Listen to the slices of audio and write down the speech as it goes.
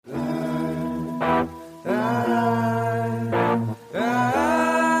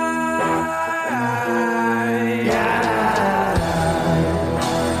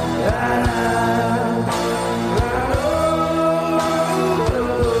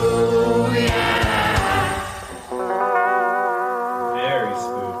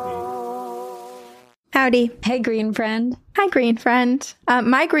Howdy. Hey, green friend. Hi, green friend.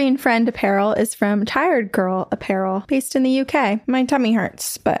 My green friend apparel is from Tired Girl Apparel, based in the UK. My tummy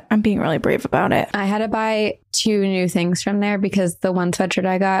hurts, but I'm being really brave about it. I had to buy 2 new things from there because the one sweatshirt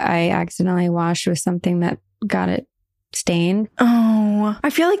I got, I accidentally washed with something that got it stained. Oh, I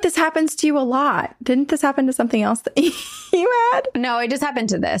feel like this happens to you a lot. Didn't this happen to something else that you had? No, it just happened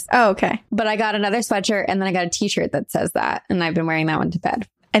to this. Oh, okay. But I got another sweatshirt and then I got a t-shirt that says that. And I've been wearing that one to bed.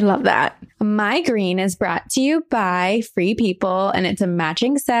 I love that. My green is brought to you by Free People, and it's a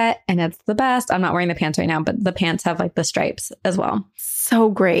matching set, and it's the best. I'm not wearing the pants right now, but the pants have like the stripes as well. So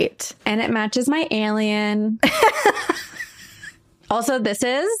great. And it matches my alien. Also, this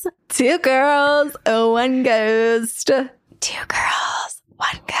is 2 girls, 1 ghost. 2 girls, 1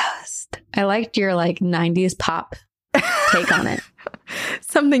 ghost. I liked your like 90s pop take on it.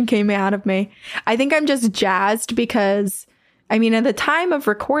 Something came out of me. I think I'm just jazzed because, I mean, at the time of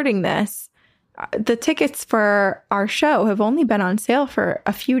recording this, the tickets for our show have only been on sale for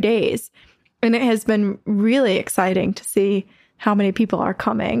a few days. And it has been really exciting to see how many people are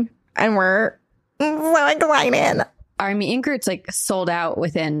coming. And we're so excited. Our meet and greets like sold out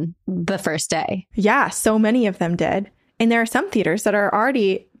within the first day. Yeah, so many of them did. And there are some theaters that are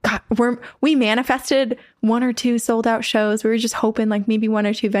already, we manifested 1 or 2 sold out shows. We were just hoping like maybe 1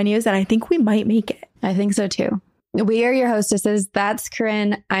 or 2 venues. And I think we might make it. I think so too. We are your hostesses. That's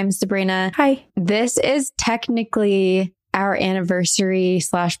Corinne. I'm Sabrina. Hi. This is technically our anniversary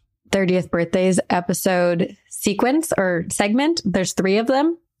 / 30th birthdays episode sequence or segment. There's 3 of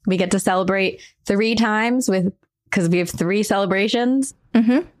them. We get to celebrate 3 times because we have 3 celebrations.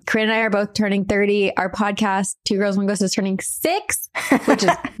 Mm-hmm. Corinne and I are both turning 30. Our podcast, 2 Girls, 1 Ghost, is turning 6, which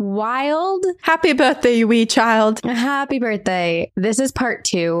is wild. Happy birthday, you wee child. Happy birthday. This is part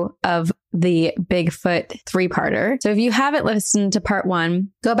 2 of the Bigfoot 3-parter. So if you haven't listened to part 1,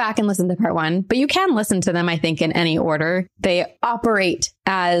 go back and listen to part 1. But you can listen to them, I think, in any order. They operate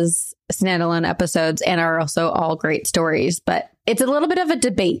as standalone episodes and are also all great stories. But it's a little bit of a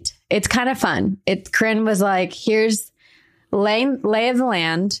debate. It's kind of fun. Corinne was like, here's lay of the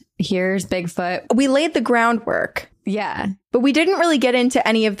land. Here's Bigfoot. We laid the groundwork. Yeah. But we didn't really get into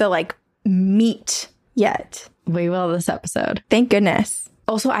any of the like meat yet. We will this episode. Thank goodness.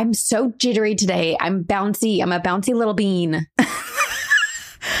 Also, I'm so jittery today. I'm bouncy. I'm a bouncy little bean.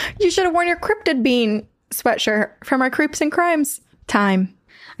 You should have worn your cryptid bean sweatshirt from our Creeps and Crimes time.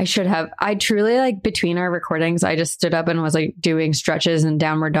 I should have. I truly like between our recordings, I just stood up and was like doing stretches and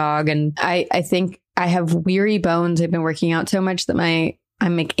downward dog. And I think I have weary bones. I've been working out so much that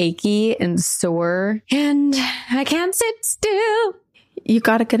I'm like achy and sore and I can't sit still. You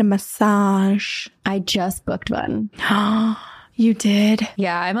got to get a massage. I just booked one. You did?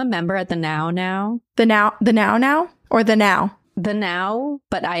 Yeah, I'm a member at the Now. The Now or the Now? The Now,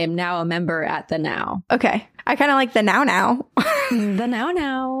 but I am now a member at the Now. Okay. I kind of like the Now. The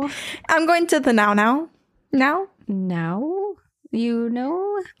Now. I'm going to the Now. Now? You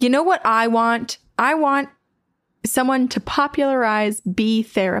know? You know what I want? I want someone to popularize bee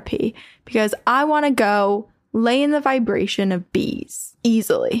therapy because I want to go lay in the vibration of bees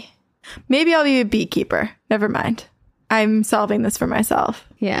easily. Maybe I'll be a beekeeper. Never mind. I'm solving this for myself.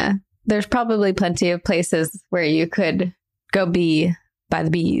 Yeah. There's probably plenty of places where you could go be by the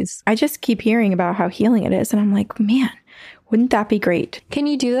bees. I just keep hearing about how healing it is. And I'm like, man, wouldn't that be great? Can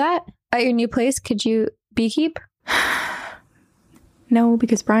you do that at your new place? Could you beekeep? No,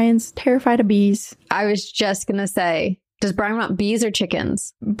 because Brian's terrified of bees. I was just going to say, does Brian want bees or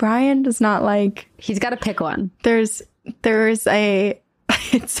chickens? Brian does not like... He's got to pick one. There's a...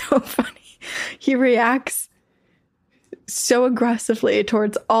 It's so funny. He reacts so aggressively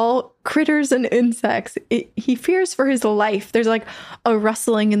towards all critters and insects. He fears for his life. There's like a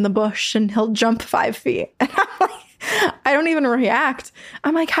rustling in the bush and he'll jump 5 feet. And I'm like, I don't even react.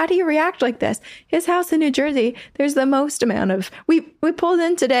 I'm like, how do you react like this? His house in New Jersey, there's the most amount of... We pulled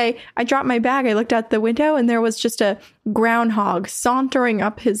in today. I dropped my bag. I looked out the window and there was just a groundhog sauntering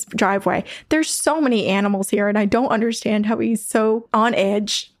up his driveway. There's so many animals here and I don't understand how he's so on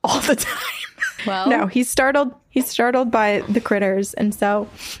edge all the time. Well, no, he's startled by the critters. And so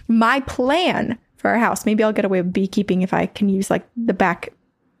my plan for our house, maybe I'll get away with beekeeping if I can use like the back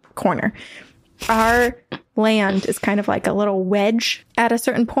corner. Our land is kind of like a little wedge at a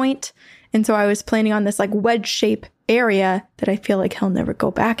certain point. And so I was planning on this like wedge shape area that I feel like he'll never go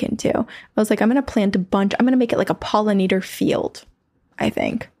back into. I was like, I'm going to plant a bunch. I'm going to make it like a pollinator field, I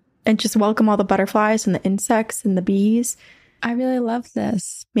think. And just welcome all the butterflies and the insects and the bees. I really love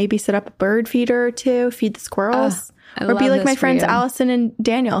this. Maybe set up a bird feeder or 2, feed the squirrels. Or be like my friends Allison and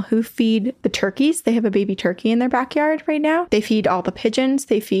Daniel who feed the turkeys. They have a baby turkey in their backyard right now. They feed all the pigeons.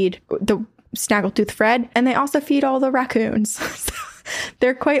 They feed the Snaggletooth Fred, and they also feed all the raccoons. So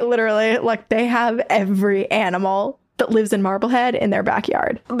they're quite literally like they have every animal that lives in Marblehead in their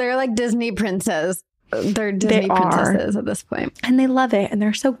backyard. They're like Disney princesses. They're Disney princesses at this point. And they love it, and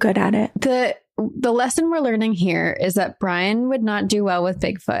they're so good at it. The lesson we're learning here is that Brian would not do well with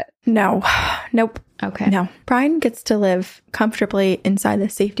Bigfoot. No. Nope. Okay. No. Brian gets to live comfortably inside the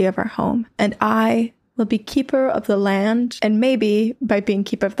safety of our home, and I will be keeper of the land. And maybe by being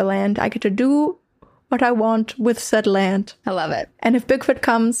keeper of the land, I get to do what I want with said land. I love it. And if Bigfoot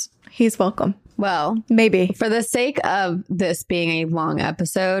comes, he's welcome. Well, maybe. For the sake of this being a long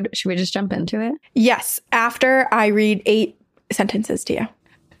episode, should we just jump into it? Yes. After I read 8 sentences to you.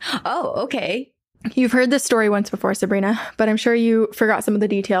 Oh, okay. You've heard this story once before, Sabrina, but I'm sure you forgot some of the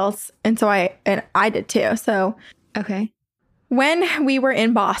details. And so I did too. So, okay. When we were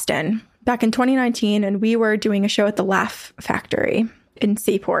in Boston back in 2019 and we were doing a show at the Laugh Factory in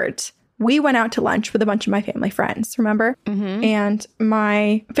Seaport, we went out to lunch with a bunch of my family friends, remember? Mm-hmm. And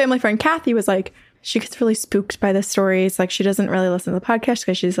my family friend Kathy was like, she gets really spooked by the stories. Like, she doesn't really listen to the podcast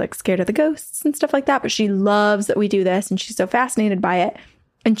because she's like scared of the ghosts and stuff like that. But she loves that we do this and she's so fascinated by it.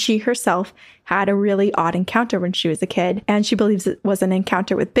 And she herself had a really odd encounter when she was a kid. And she believes it was an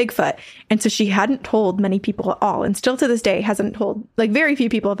encounter with Bigfoot. And so she hadn't told many people at all. And still to this day hasn't told, like, very few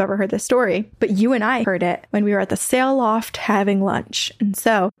people have ever heard this story. But you and I heard it when we were at the sail loft having lunch. And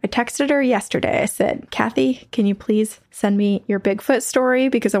so I texted her yesterday. I said, Kathy, can you please send me your Bigfoot story?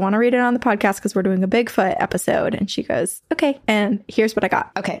 Because I want to read it on the podcast because we're doing a Bigfoot episode. And she goes, okay. And here's what I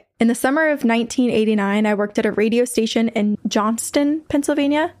got. Okay. In the summer of 1989, I worked at a radio station in Johnston,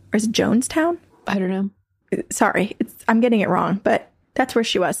 Pennsylvania. Or is it Jonestown? I don't know. Sorry, I'm getting it wrong, but that's where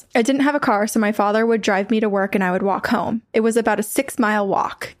she was. I didn't have a car, so my father would drive me to work and I would walk home. It was about a 6-mile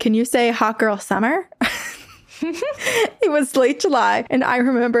walk. Can you say hot girl summer? It was late July, and I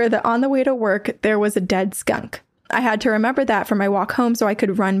remember that on the way to work, there was a dead skunk. I had to remember that for my walk home so I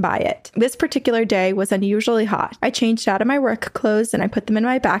could run by it. This particular day was unusually hot. I changed out of my work clothes and I put them in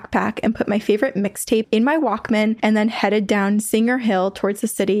my backpack and put my favorite mixtape in my Walkman and then headed down Singer Hill towards the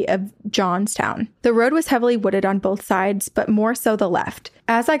city of Johnstown. The road was heavily wooded on both sides, but more so the left.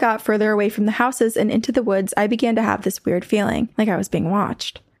 As I got further away from the houses and into the woods, I began to have this weird feeling, like I was being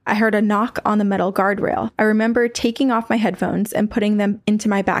watched. I heard a knock on the metal guardrail. I remember taking off my headphones and putting them into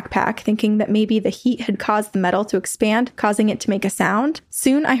my backpack, thinking that maybe the heat had caused the metal to expand, causing it to make a sound.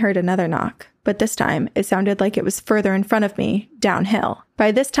 Soon I heard another knock, but this time it sounded like it was further in front of me, downhill.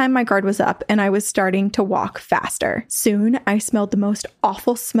 By this time my guard was up and I was starting to walk faster. Soon I smelled the most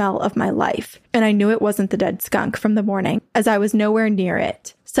awful smell of my life, and I knew it wasn't the dead skunk from the morning, as I was nowhere near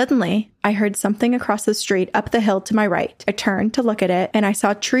it. Suddenly, I heard something across the street up the hill to my right. I turned to look at it, and I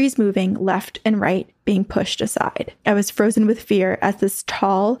saw trees moving left and right, being pushed aside. I was frozen with fear as this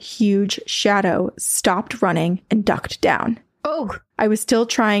tall, huge shadow stopped running and ducked down. Oh! I was still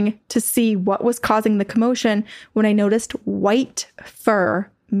trying to see what was causing the commotion when I noticed white fur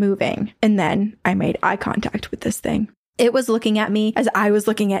moving. And then I made eye contact with this thing. It was looking at me as I was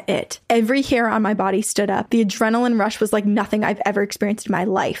looking at it. Every hair on my body stood up. The adrenaline rush was like nothing I've ever experienced in my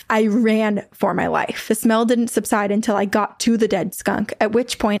life. I ran for my life. The smell didn't subside until I got to the dead skunk, at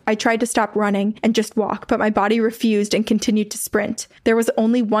which point I tried to stop running and just walk, but my body refused and continued to sprint. There was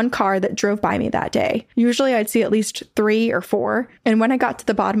only one car that drove by me that day. Usually I'd see at least 3 or 4. And when I got to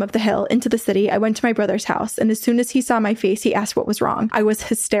the bottom of the hill into the city, I went to my brother's house. And as soon as he saw my face, he asked what was wrong. I was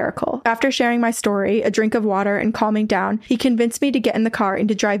hysterical. After sharing my story, a drink of water, and calming down, he convinced me to get in the car and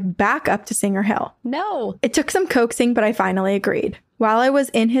to drive back up to Singer Hill. No. It took some coaxing, but I finally agreed. While I was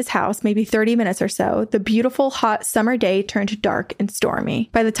in his house, maybe 30 minutes or so, the beautiful hot summer day turned dark and stormy.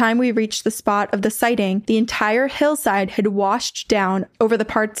 By the time we reached the spot of the sighting, the entire hillside had washed down over the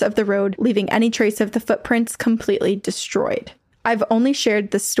parts of the road, leaving any trace of the footprints completely destroyed. I've only shared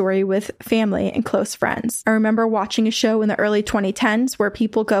this story with family and close friends. I remember watching a show in the early 2010s where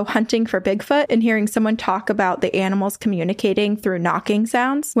people go hunting for Bigfoot and hearing someone talk about the animals communicating through knocking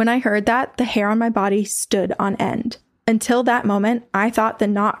sounds. When I heard that, the hair on my body stood on end. Until that moment, I thought the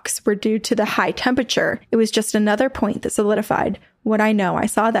knocks were due to the high temperature. It was just another point that solidified what I know I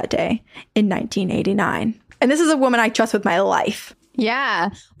saw that day in 1989. And this is a woman I trust with my life.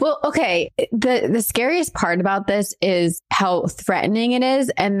 Yeah. Well, okay. The scariest part about this is how threatening it is,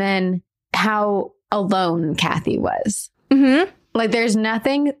 and then how alone Kathy was. Mm-hmm. Like, there's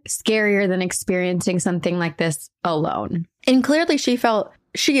nothing scarier than experiencing something like this alone. And clearly she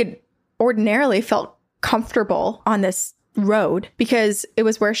had ordinarily felt comfortable on this road because it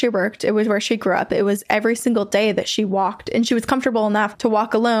was where she worked. It was where she grew up. It was every single day that she walked, and she was comfortable enough to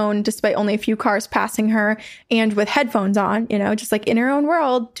walk alone despite only a few cars passing her and with headphones on, just like in her own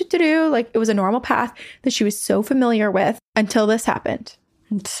world, like it was a normal path that she was so familiar with until this happened.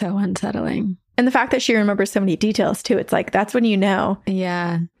 It's so unsettling. And the fact that she remembers so many details too, it's like, that's when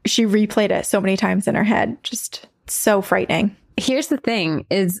Yeah. She replayed it so many times in her head. Just so frightening. Here's the thing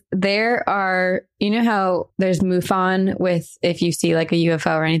is there are, how there's MUFON with if you see like a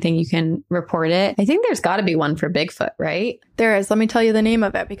UFO or anything, you can report it. I think there's got to be one for Bigfoot, right? There is. Let me tell you the name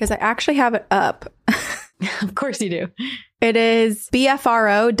of it because I actually have it up. Of course you do. It is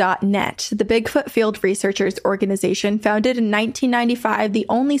BFRO.net, the Bigfoot Field Researchers Organization, founded in 1995, the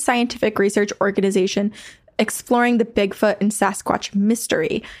only scientific research organization exploring the Bigfoot and Sasquatch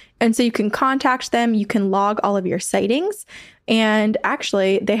mystery. And so you can contact them, you can log all of your sightings. And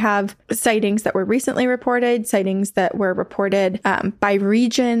actually, they have sightings that were recently reported, sightings that were reported by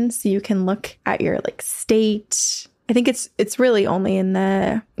region. So you can look at your state. I think it's really only in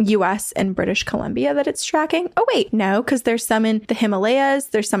the US and British Columbia that it's tracking. Oh, wait, no, because there's some in the Himalayas,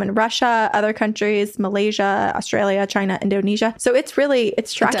 there's some in Russia, other countries, Malaysia, Australia, China, Indonesia. So it's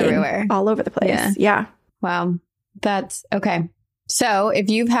tracking everywhere. All over the place. Yeah. Wow. That's okay. So if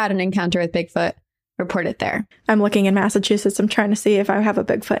you've had an encounter with Bigfoot, report it there. I'm looking in Massachusetts. I'm trying to see if I have a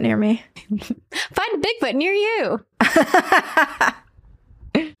Bigfoot near me. Find a Bigfoot near you.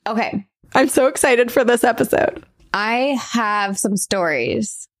 Okay. I'm so excited for this episode. I have some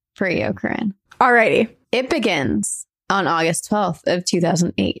stories for you, Corinne. Alrighty. It begins on August 12th of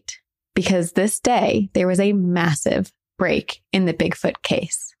 2008 because this day there was a massive break in the Bigfoot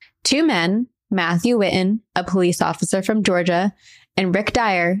case. Two men, Matthew Whitten, a police officer from Georgia, and Rick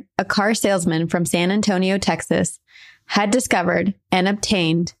Dyer, a car salesman from San Antonio, Texas, had discovered and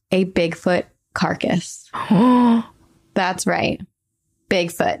obtained a Bigfoot carcass. That's right.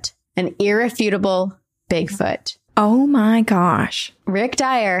 Bigfoot. An irrefutable Bigfoot. Oh my gosh. Rick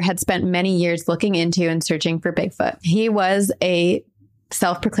Dyer had spent many years looking into and searching for Bigfoot. He was a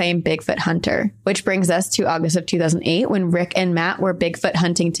self-proclaimed Bigfoot hunter, which brings us to August of 2008 when Rick and Matt were Bigfoot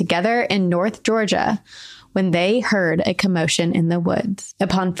hunting together in North Georgia when they heard a commotion in the woods.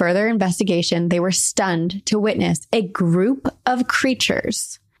 Upon further investigation, they were stunned to witness a group of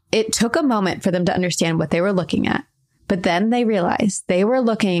creatures. It took a moment for them to understand what they were looking at, but then they realized they were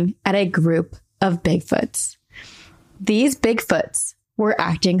looking at a group of Bigfoots. These Bigfoots were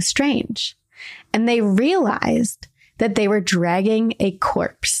acting strange, and they realized that they were dragging a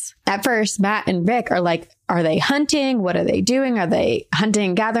corpse. At first, Matt and Rick are like, are they hunting? What are they doing? Are they hunting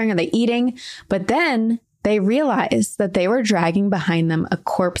and gathering? Are they eating? But then they realized that they were dragging behind them a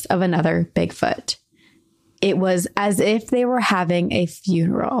corpse of another Bigfoot. It was as if they were having a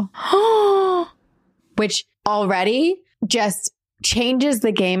funeral, which already just changes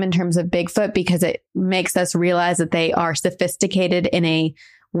the game in terms of Bigfoot because it makes us realize that they are sophisticated in a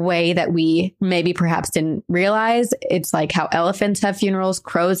way that we maybe perhaps didn't realize. It's like how elephants have funerals,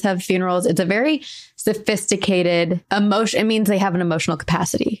 crows have funerals. It's a very sophisticated emotion. It means they have an emotional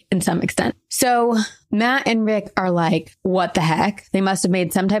capacity in some extent. So Matt and Rick are like, what the heck? They must have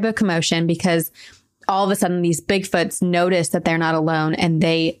made some type of commotion because all of a sudden these Bigfoots notice that they're not alone and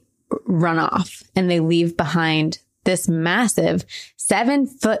they run off and they leave behind this massive 7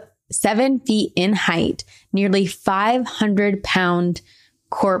 feet in height, nearly 500-pound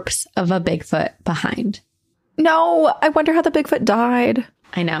corpse of a Bigfoot behind. No, I wonder how the Bigfoot died.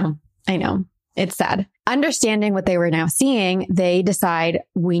 I know. It's sad. Understanding what they were now seeing, they decide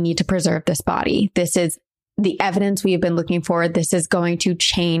we need to preserve this body. This is the evidence we have been looking for. This is going to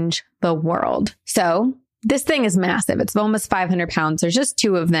change the world. So this thing is massive. It's almost 500 pounds. There's just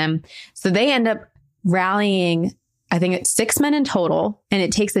two of them. So they end up rallying, I think it's 6 men in total, and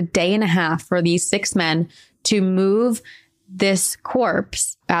it takes a day and a half for these 6 men to move this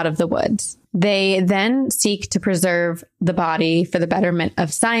corpse out of the woods. They then seek to preserve the body for the betterment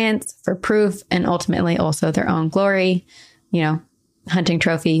of science, for proof, and ultimately also their own glory, hunting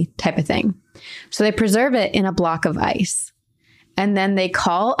trophy type of thing. So they preserve it in a block of ice. And then they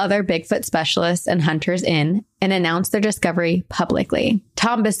call other Bigfoot specialists and hunters in and announce their discovery publicly.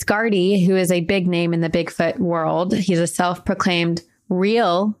 Tom Biscardi, who is a big name in the Bigfoot world, he's a self-proclaimed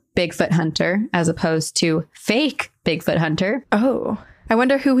real Bigfoot hunter as opposed to fake Bigfoot hunter. Oh, I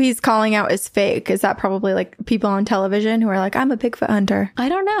wonder who he's calling out as fake. Is that probably like people on television who are like, I'm a Bigfoot hunter? I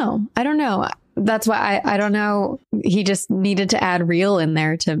don't know. That's why I don't know. He just needed to add real in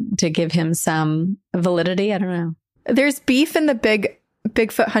there to give him some validity. I don't know. There's beef in the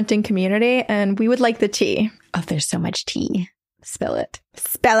Bigfoot hunting community, and we would like the tea. Oh, there's so much tea. Spill it.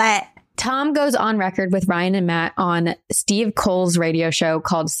 Spill it. Tom goes on record with Ryan and Matt on Steve Cole's radio show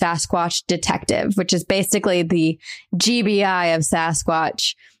called Sasquatch Detective, which is basically the GBI of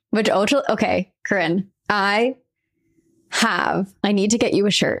Sasquatch, which, okay, Corinne, I need to get you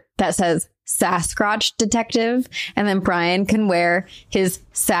a shirt that says Sasquatch Detective, and then Brian can wear his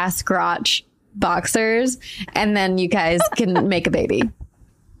Sasquatch boxers, and then you guys can make a baby.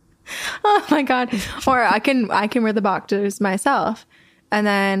 Oh my God. Or I can wear the boxers myself. And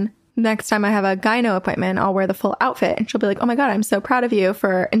then next time I have a gyno appointment, I'll wear the full outfit. And she'll be like, oh my God, I'm so proud of you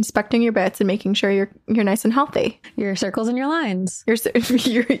for inspecting your bits and making sure you're nice and healthy. Your circles and your lines.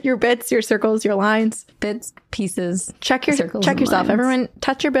 Your bits, your circles, your lines. Bits, pieces. Check yourself. Lines. Everyone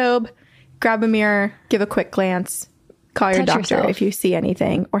touch your boob, grab a mirror, give a quick glance, call your doctor if you see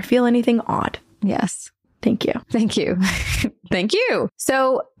anything or feel anything odd. Yes. Thank you. Thank you. Thank you.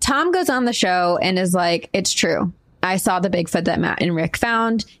 So Tom goes on the show and is like, it's true. I saw the Bigfoot that Matt and Rick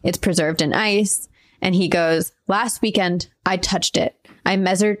found. It's preserved in ice. And he goes, last weekend, I touched it. I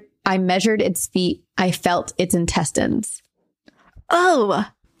measured its feet. I felt its intestines. Oh,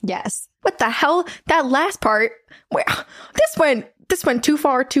 yes. What the hell? That last part. This went too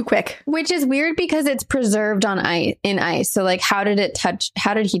far, too quick. Which is weird because it's preserved in ice. So like, how did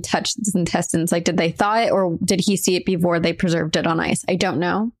he touch his intestines? Like, did they thaw it or did he see it before they preserved it on ice? I don't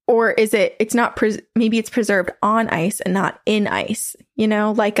know. Or is it's not, maybe it's preserved on ice and not in ice,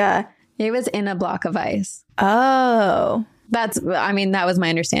 it was in a block of ice. Oh, that was my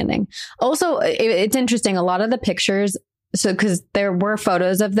understanding. Also, it's interesting. A lot of the pictures. So, cause there were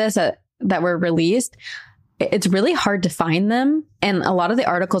photos of this that were released. It's really hard to find them. And a lot of the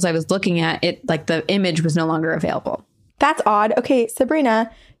articles I was looking at, the image was no longer available. That's odd. Okay,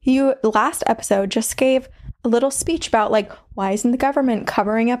 Sabrina, you last episode just gave a little speech about why isn't the government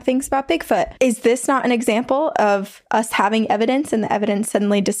covering up things about Bigfoot? Is this not an example of us having evidence and the evidence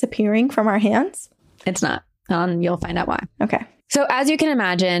suddenly disappearing from our hands? It's not. You'll find out why. Okay. So as you can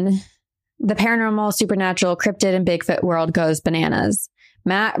imagine, the paranormal, supernatural, cryptid, and Bigfoot world goes bananas.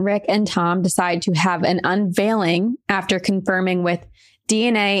 Matt, Rick, and Tom decide to have an unveiling after confirming with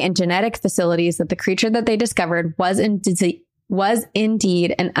DNA and genetic facilities that the creature that they discovered was indeed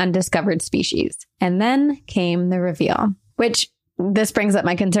an undiscovered species. And then came the reveal, which this brings up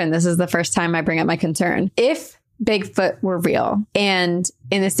my concern. This is the first time I bring up my concern. If Bigfoot were real, and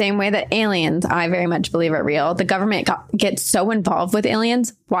in the same way that aliens, I very much believe are real, the government gets so involved with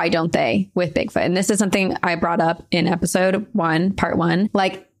aliens, why don't they with Bigfoot? And this is something I brought up in episode 1, part 1.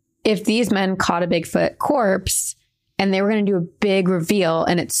 If these men caught a Bigfoot corpse and they were going to do a big reveal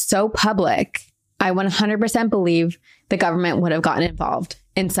and it's so public, I 100% believe the government would have gotten involved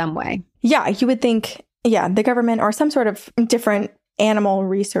in some way. Yeah, you would think, the government or some sort of different animal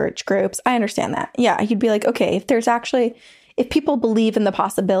research groups. I understand that. Yeah, you'd be like, okay, if people believe in the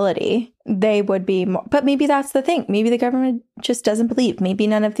possibility, they would be more, but maybe that's the thing. Maybe the government just doesn't believe. Maybe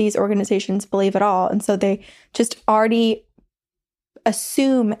none of these organizations believe at all. And so they just already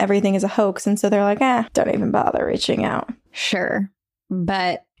assume everything is a hoax. And so they're like, don't even bother reaching out. Sure.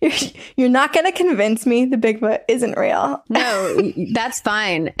 But you're not going to convince me the Bigfoot isn't real. No, that's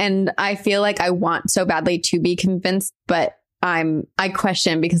fine. And I feel like I want so badly to be convinced, but I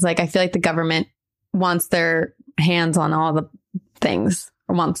question because I feel like the government wants their hands on all the things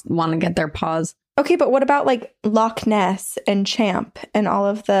or want to get their paws. Okay, but what about Loch Ness and Champ and all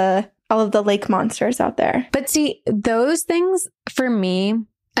of the lake monsters out there? But see, those things for me,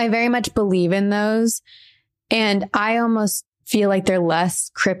 I very much believe in those. And I almost feel like they're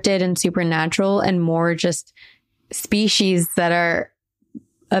less cryptid and supernatural and more just species that are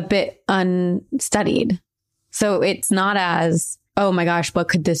a bit unstudied. So it's not as, oh my gosh, what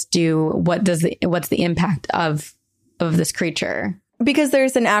could this do? What's the impact of this creature? Because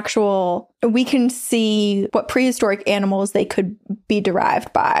there's we can see what prehistoric animals they could be derived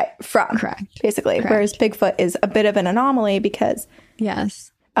from. Correct. Basically. Correct. Whereas Bigfoot is a bit of an anomaly because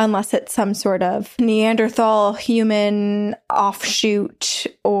yes, unless it's some sort of Neanderthal human offshoot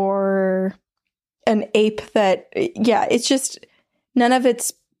or an ape it's just none of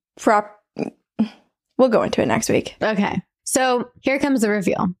it's We'll go into it next week. Okay. So here comes the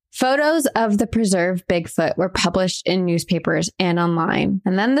reveal. Photos of the preserved Bigfoot were published in newspapers and online.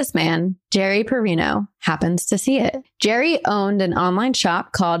 And then this man, Jerry Perino, happens to see it. Jerry owned an online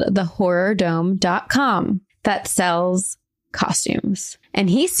shop called thehorrordome.com that sells costumes. And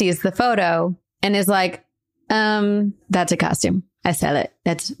he sees the photo and is like, that's a costume. I sell it.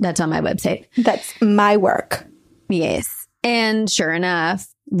 That's on my website. That's my work. Yes. And sure enough,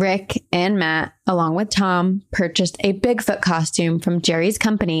 Rick and Matt, along with Tom, purchased a Bigfoot costume from Jerry's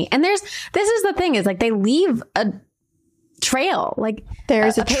company. And this is the thing is they leave trail, like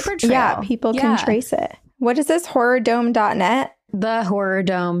there's a paper trail. Yeah, people can trace it. What is this? Horrordome.net?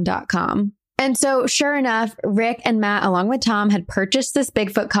 Thehorrordome.com. And so sure enough, Rick and Matt, along with Tom, had purchased this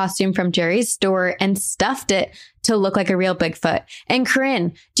Bigfoot costume from Jerry's store and stuffed it to look like a real Bigfoot. And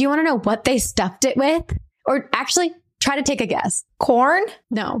Corinne, do you want to know what they stuffed it with? Or actually, try to take a guess. Corn?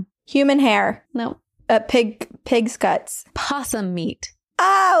 No. Human hair? No. Pig's guts? Possum meat.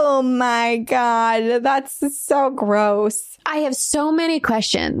 Oh my God. That's so gross. I have so many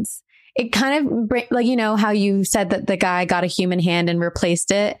questions. It kind of, like, you know, how you said that the guy got a human hand and replaced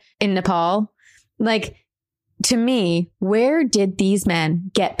it in Nepal. Like, to me, where did these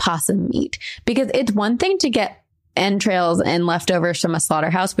men get possum meat? Because it's one thing to get entrails and leftovers from a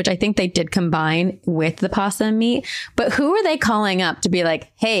slaughterhouse, which I think they did combine with the possum meat. But who are they calling up to be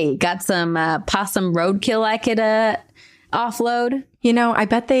like, hey, got some possum roadkill I could offload? You know, I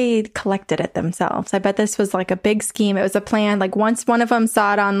bet they collected it themselves. I bet this was like a big scheme. It was a plan. Like once one of them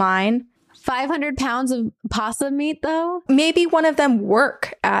saw it online. 500 pounds of possum meat, though? Maybe one of them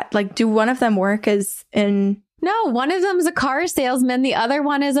work at, like, do one of them work as in... No, one of them is a car salesman. The other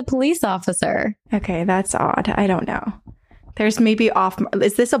one is a police officer. Okay, that's odd. I don't know. There's maybe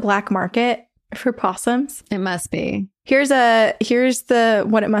Is this a black market for possums? It must be. Here's the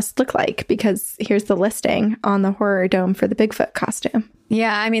what it must look like, because here's the listing on the Horror Dome for the Bigfoot costume.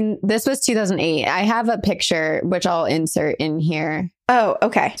 Yeah, I mean, this was 2008. I have a picture which I'll insert in here. Oh,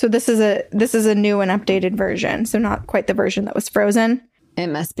 okay. So this is a new and updated version. So not quite the version that was frozen. It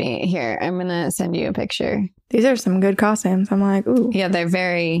must be. Here, I'm going to send you a picture. These are some good costumes. I'm like, ooh. Yeah, they're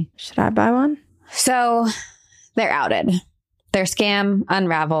very... Should I buy one? So they're outed. Their scam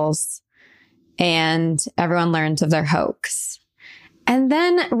unravels and everyone learns of their hoax. And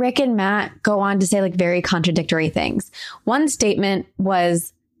then Rick and Matt go on to say like very contradictory things. One statement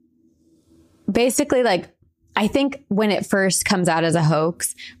was basically like, I think when it first comes out as a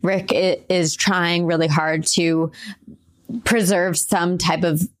hoax, Rick is trying really hard to preserve some type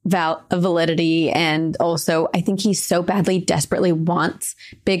of validity. And also, I think he so badly, desperately wants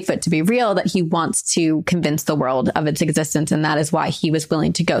Bigfoot to be real that he wants to convince the world of its existence. And that is why he was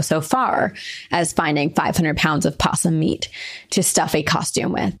willing to go so far as finding 500 pounds of possum meat to stuff a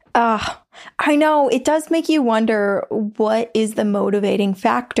costume with. I know. It does make you wonder, what is the motivating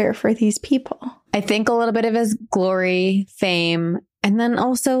factor for these people? I think a little bit of his glory, fame, and then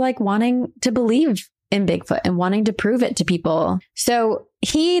also like wanting to believe in Bigfoot and wanting to prove it to people. So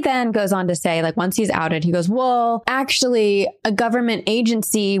he then goes on to say, like, once he's outed, he goes, well, actually, a government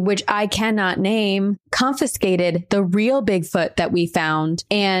agency, which I cannot name, confiscated the real Bigfoot that we found.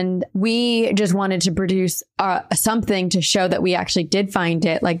 And we just wanted to produce something to show that we actually did find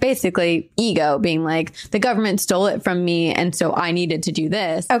it. Like basically ego being like, the government stole it from me. And so I needed to do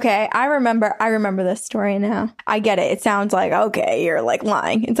this. Okay. I remember this story now. I get it. It sounds like, okay, you're like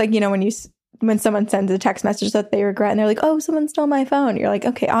lying. It's like, you know, when someone sends a text message that they regret and they're like, oh, someone stole my phone. You're like,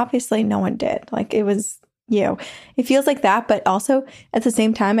 okay, obviously no one did. Like it was you. It feels like that. But also at the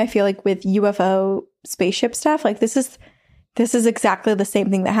same time, I feel like with UFO spaceship stuff, like this is exactly the same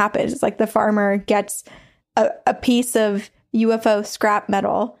thing that happens. It's like the farmer gets a piece of UFO scrap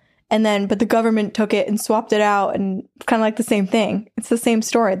metal but the government took it and swapped it out, and kind of like the same thing. It's the same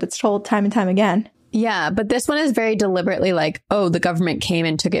story that's told time and time again. Yeah, but this one is very deliberately like, oh, the government came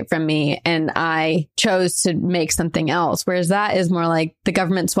and took it from me and I chose to make something else. Whereas that is more like the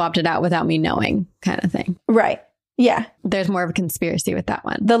government swapped it out without me knowing kind of thing. Right. Yeah. There's more of a conspiracy with that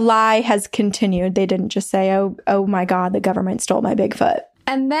one. The lie has continued. They didn't just say, oh my God, the government stole my Bigfoot.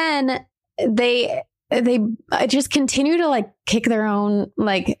 And then they just continue to like kick their own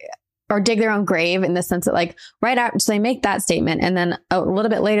like, or dig their own grave in the sense that like right after, so they make that statement. And then a little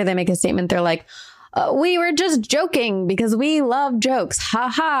bit later, they make a statement. They're like, we were just joking because we love jokes. Ha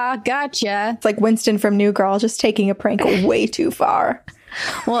ha, gotcha. It's like Winston from New Girl just taking a prank way too far.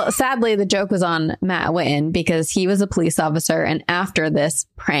 Well, sadly, the joke was on Matt Whitten because he was a police officer. And after this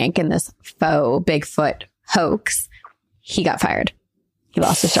prank and this faux Bigfoot hoax, he got fired. He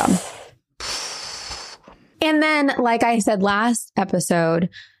lost his job. And then, like I said last episode,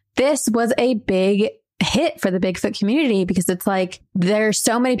 this was a big hit for the Bigfoot community because it's like there's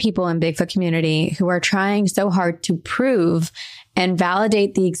so many people in Bigfoot community who are trying so hard to prove and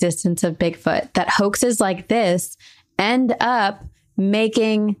validate the existence of Bigfoot that hoaxes like this end up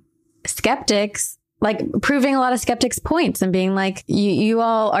making skeptics, like proving a lot of skeptics' points and being like, you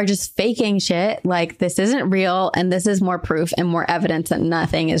all are just faking shit. Like this isn't real. And this is more proof and more evidence that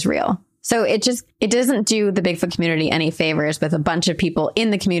nothing is real. So it doesn't do the Bigfoot community any favors with a bunch of people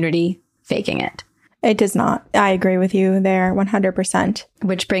in the community faking it. It does not. I agree with you there 100%.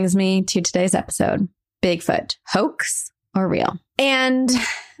 Which brings me to today's episode. Bigfoot hoax or real. And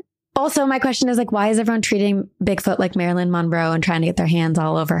also my question is like, why is everyone treating Bigfoot like Marilyn Monroe and trying to get their hands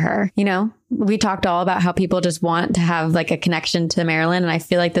all over her? You know, we talked all about how people just want to have like a connection to Marilyn. And I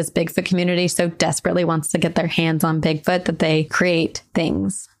feel like this Bigfoot community so desperately wants to get their hands on Bigfoot that they create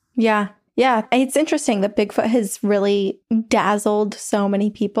things. Yeah. Yeah. It's interesting that Bigfoot has really dazzled so many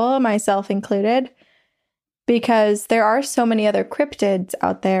people, myself included, because there are so many other cryptids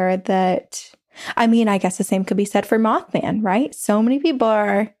out there that, I mean, I guess the same could be said for Mothman, right? So many people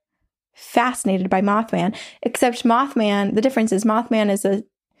are fascinated by Mothman, except Mothman, the difference is Mothman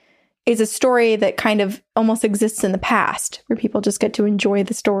is a story that kind of almost exists in the past, where people just get to enjoy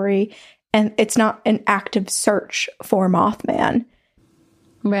the story, and it's not an active search for Mothman.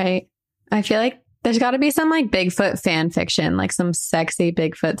 Right. I feel like there's got to be some like Bigfoot fan fiction, like some sexy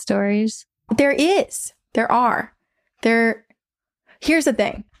Bigfoot stories. There is. There are. Here's the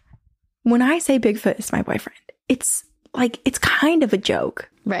thing. When I say Bigfoot is my boyfriend, it's kind of a joke.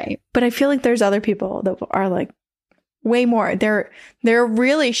 Right. But I feel like there's other people that are like way more. They're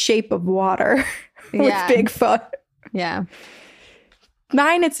really shape of water with Bigfoot. Yeah.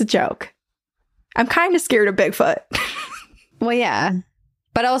 Mine, it's a joke. I'm kind of scared of Bigfoot. Well, yeah.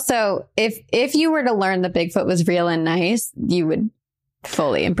 But also, if you were to learn that Bigfoot was real and nice, you would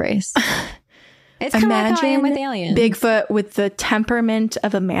fully embrace. It's kind of like how I am with aliens. Bigfoot with the temperament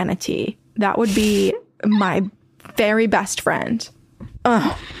of a manatee. That would be my very best friend.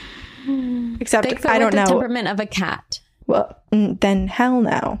 Ugh. Except Bigfoot I don't know. The temperament of a cat. Well, then hell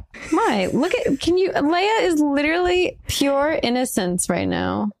no. Why? Leia is literally pure innocence right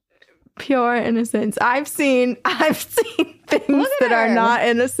now. Pure innocence. I've seen things that are not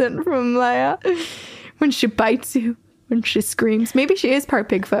innocent from Leia. When she bites you, when she screams. Maybe she is part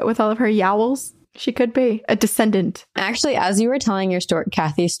Bigfoot with all of her yowls. She could be a descendant. Actually, as you were telling your story,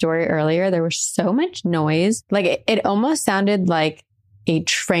 Kathy's story earlier, there was so much noise. Like it almost sounded like a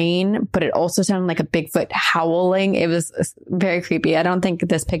train, but it also sounded like a Bigfoot howling. It was very creepy. I don't think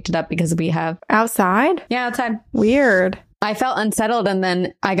this picked it up because we have... Outside? Yeah, outside. Weird. I felt unsettled and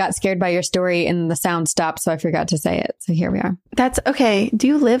then I got scared by your story and the sound stopped, so I forgot to say it. So here we are. That's okay. Do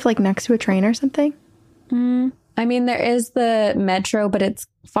you live like next to a train or something? I mean, there is the metro, but it's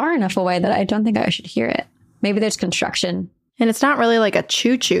far enough away that I don't think I should hear it. Maybe there's construction. And it's not really like a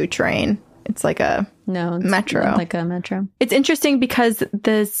choo-choo train. It's like a metro. Like a metro. It's interesting because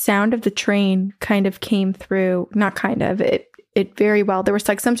the sound of the train kind of came through, not kind of, it very well. There was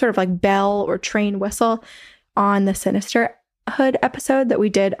like some sort of like bell or train whistle on the Sinisterhood episode that we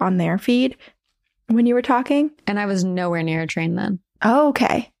did on their feed when you were talking. And I was nowhere near a train then. Oh,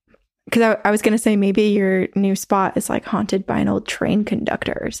 okay. Because I was going to say maybe your new spot is like haunted by an old train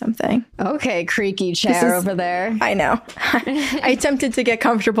conductor or something. Okay, creaky chair over there. I know. I attempted to get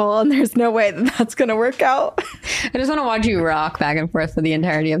comfortable and there's no way that that's going to work out. I just want to watch you rock back and forth for the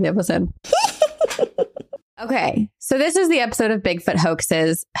entirety of the episode. Okay, so this is the episode of Bigfoot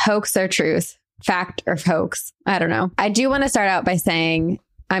hoaxes. Hoax or truth? Fact or hoax? I don't know. I do want to start out by saying...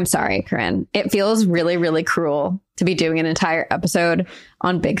 I'm sorry, Corinne. It feels really, really cruel to be doing an entire episode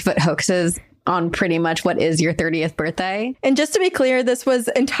on Bigfoot hoaxes on pretty much what is your 30th birthday. And just to be clear, this was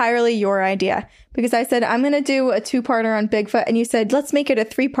entirely your idea because I said, I'm going to do a 2-parter on Bigfoot. And you said, let's make it a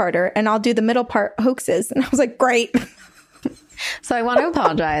 3-parter and I'll do the middle part hoaxes. And I was like, great. So I want to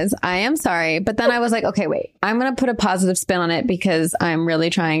apologize. I am sorry. But then I was like, okay, wait, I'm going to put a positive spin on it because I'm really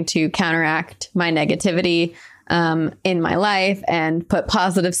trying to counteract my negativity in my life and put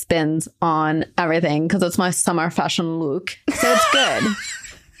positive spins on everything because it's my summer fashion look. So it's good.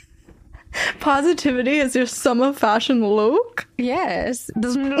 Positivity is your summer fashion look? Yes.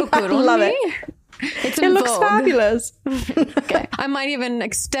 Doesn't it look good on love me? It looks fabulous. Okay. I might even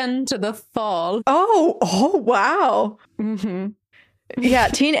extend to the fall. Oh, wow. Mm-hmm. Yeah,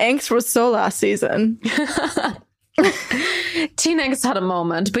 Teen Angst was so last season. Teen Angst had a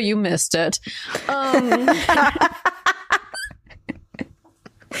moment, but you missed it. I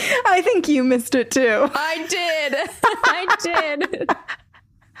think you missed it too. I did.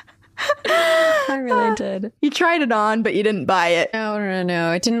 I really did. You tried it on, but you didn't buy it.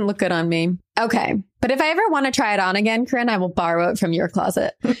 No. It didn't look good on me. Okay. But if I ever want to try it on again, Corinne, I will borrow it from your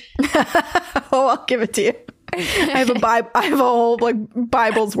closet. Oh, I'll give it to you. I have a whole like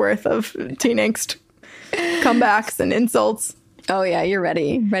Bible's worth of Teen Angst comebacks and insults. Oh yeah, you're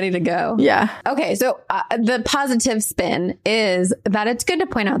ready to go. Yeah. Okay, so the positive spin is that it's good to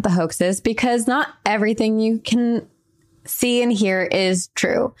point out the hoaxes because not everything you can see and hear is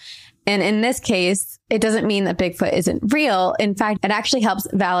true. And in this case, it doesn't mean that Bigfoot isn't real. In fact, it actually helps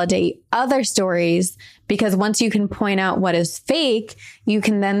validate other stories, because once you can point out what is fake, you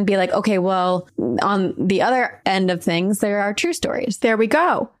can then be like, okay, well, on the other end of things, there are true stories. There we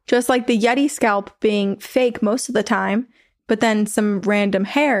go. Just like the Yeti scalp being fake most of the time, but then some random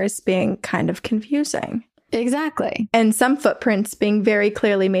hairs being kind of confusing. Exactly. And some footprints being very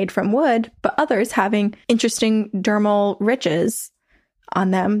clearly made from wood, but others having interesting dermal ridges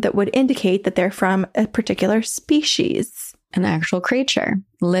on them that would indicate that they're from a particular species. An actual creature,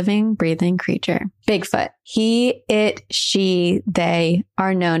 living, breathing creature. Bigfoot. He, it, she, they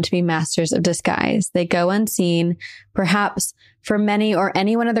are known to be masters of disguise. They go unseen, perhaps for many or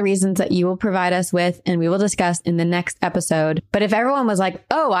any one of the reasons that you will provide us with, and we will discuss in the next episode. But if everyone was like,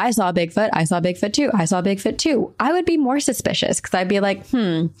 oh, I saw Bigfoot, I saw Bigfoot too, I saw Bigfoot too, I would be more suspicious, because I'd be like,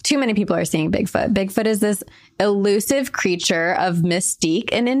 too many people are seeing Bigfoot. Bigfoot is this elusive creature of mystique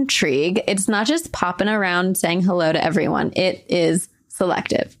and intrigue. It's not just popping around saying hello to everyone. It is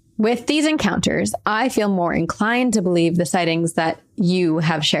selective. With these encounters, I feel more inclined to believe the sightings that you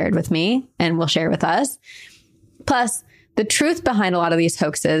have shared with me and will share with us. Plus, the truth behind a lot of these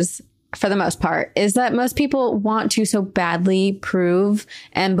hoaxes, for the most part, is that most people want to so badly prove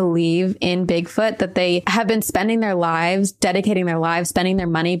and believe in Bigfoot that they have been spending their lives, dedicating their lives, spending their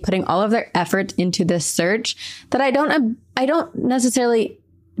money, putting all of their effort into this search, that I don't necessarily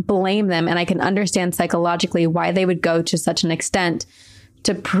blame them. And I can understand psychologically why they would go to such an extent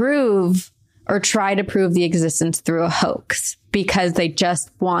to prove or try to prove the existence through a hoax, because they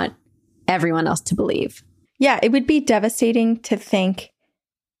just want everyone else to believe. Yeah, it would be devastating to think,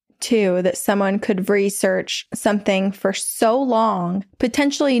 too, that someone could research something for so long,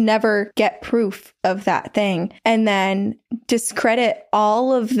 potentially never get proof of that thing, and then discredit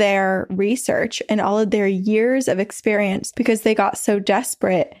all of their research and all of their years of experience because they got so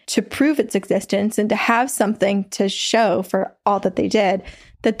desperate to prove its existence and to have something to show for all that they did,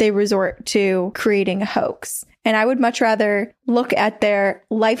 that they resort to creating a hoax. And I would much rather look at their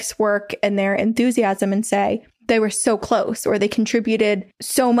life's work and their enthusiasm and say they were so close, or they contributed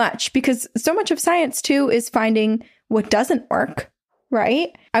so much, because so much of science too is finding what doesn't work,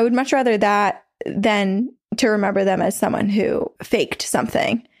 right? I would much rather that than to remember them as someone who faked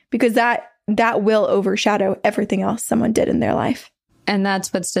something, because that will overshadow everything else someone did in their life. And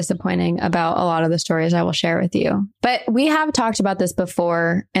that's what's disappointing about a lot of the stories I will share with you. But we have talked about this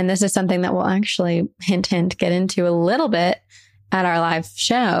before, and this is something that we'll actually hint, get into a little bit at our live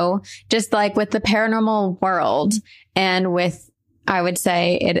show, just like with the paranormal world, and with, I would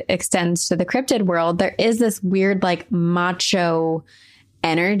say it extends to the cryptid world. There is this weird, like, macho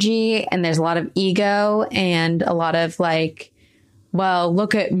energy, and there's a lot of ego and a lot of like, well,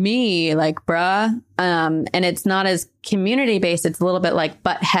 look at me, like, bruh. And it's not as community based. It's a little bit like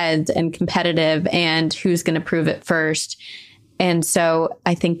butt heads and competitive and who's going to prove it first. And so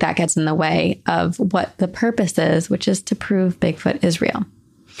I think that gets in the way of what the purpose is, which is to prove Bigfoot is real.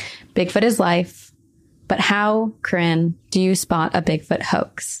 Bigfoot is life. But how, Corinne, do you spot a Bigfoot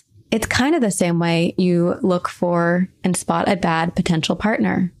hoax? It's kind of the same way you look for and spot a bad potential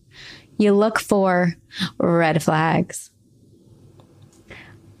partner. You look for red flags.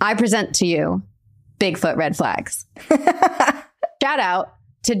 I present to you Bigfoot red flags. Shout out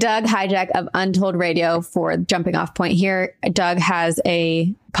to Doug Hijack of Untold Radio for jumping off point here. Doug has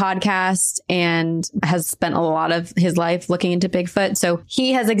a podcast and has spent a lot of his life looking into Bigfoot. So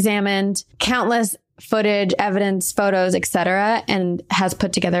he has examined countless footage, evidence, photos, etc., and has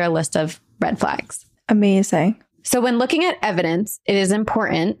put together a list of red flags. Amazing. So when looking at evidence, it is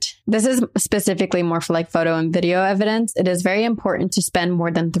important. This is specifically more for like photo and video evidence. It is very important to spend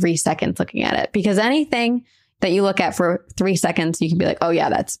more than 3 seconds looking at it, because anything that you look at for 3 seconds, you can be like, oh yeah,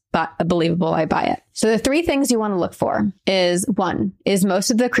 that's believable. I buy it. So the 3 things you want to look for is, 1, is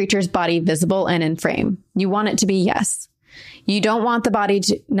most of the creature's body visible and in frame? You want it to be yes. You don't want the body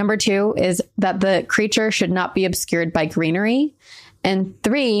to, number 2 is that the creature should not be obscured by greenery. And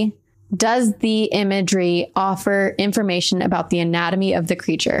 3, does the imagery offer information about the anatomy of the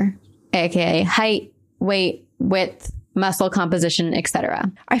creature, aka height, weight, width, muscle composition,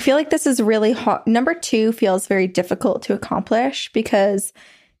 etc.? I feel like this is really hard. Number 2 feels very difficult to accomplish, because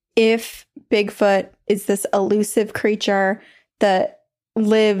if Bigfoot is this elusive creature that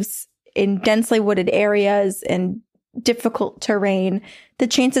lives in densely wooded areas and difficult terrain, the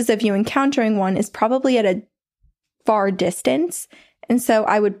chances of you encountering one is probably at a far distance. And so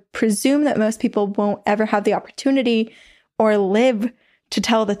I would presume that most people won't ever have the opportunity or live to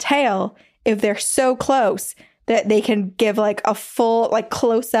tell the tale if they're so close that they can give like a full, like,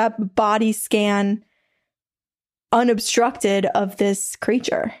 close-up body scan unobstructed of this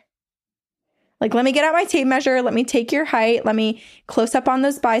creature. Like, let me get out my tape measure. Let me take your height. Let me close up on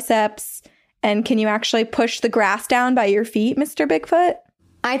those biceps. And can you actually push the grass down by your feet, Mr. Bigfoot?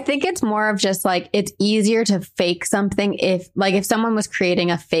 I think it's more of just like, it's easier to fake something if someone was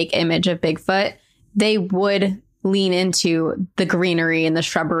creating a fake image of Bigfoot, they would lean into the greenery and the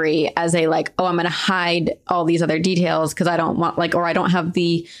shrubbery as a like, oh, I'm going to hide all these other details because I don't want like, or I don't have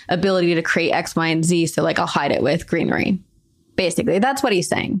the ability to create X, Y, and Z. So like, I'll hide it with greenery. Basically, that's what he's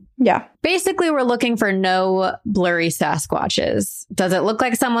saying. Yeah. Basically, we're looking for no blurry Sasquatches. Does it look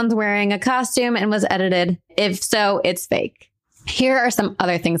like someone's wearing a costume and was edited? If so, it's fake. Here are some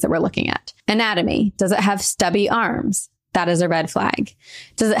other things that we're looking at. Anatomy. Does it have stubby arms? That is a red flag.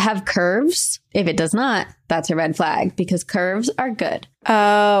 Does it have curves? If it does not, that's a red flag because curves are good.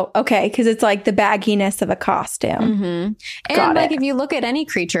 Oh, okay. Because it's like the bagginess of a costume. Mm-hmm. And like if you look at any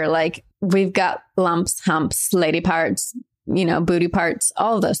creature, like we've got lumps, humps, lady parts, booty parts,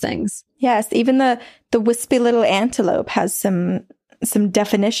 all of those things. Yes. Even the wispy little antelope has some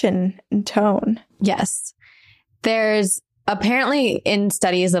definition and tone. Yes. There's apparently in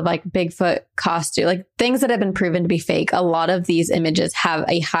studies of like Bigfoot costume, like things that have been proven to be fake, a lot of these images have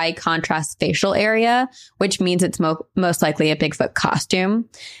a high contrast facial area, which means it's most likely a Bigfoot costume.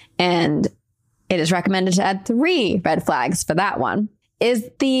 And it is recommended to add 3 red flags for that one. Is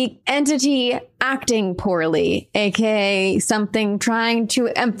the entity acting poorly, aka something trying to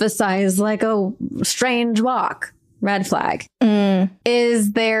emphasize like a strange walk? Red flag.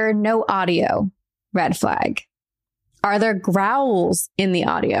 Is there no audio? Red flag. Are there growls in the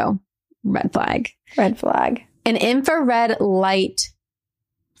audio? Red flag. Red flag. An infrared light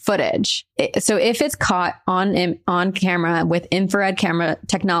footage. So if it's caught on camera with infrared camera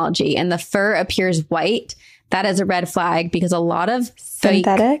technology and the fur appears white, that is a red flag because a lot of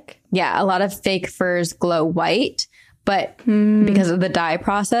synthetic. A lot of fake furs glow white, but because of the dye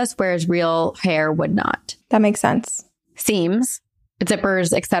process, whereas real hair would not. That makes sense. Seams,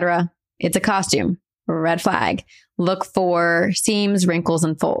 zippers, etc. It's a costume. Red flag. Look for seams, wrinkles,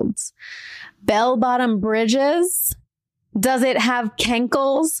 and folds. Bell-bottom bridges. Does it have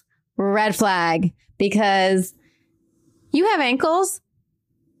cankles? Red flag. Because you have ankles.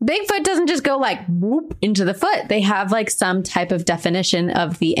 Bigfoot doesn't just go like whoop into the foot. They have like some type of definition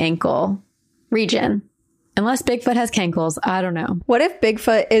of the ankle region. Unless Bigfoot has cankles, I don't know. What if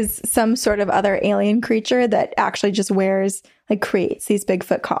Bigfoot is some sort of other alien creature that actually just creates these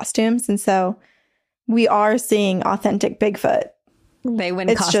Bigfoot costumes? And so we are seeing authentic Bigfoot. They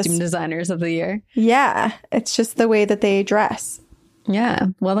win costume designers of the year. Yeah. It's just the way that they dress. Yeah.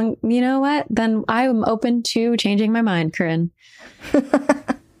 Well, then, you know what? Then I'm open to changing my mind, Corinne.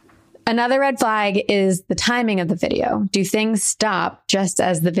 Another red flag is the timing of the video. Do things stop just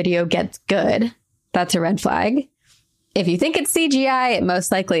as the video gets good? That's a red flag. If you think it's CGI, it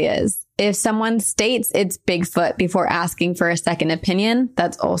most likely is. If someone states it's Bigfoot before asking for a second opinion,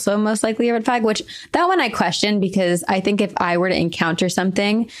 that's also most likely a red flag, which that one I question because I think if I were to encounter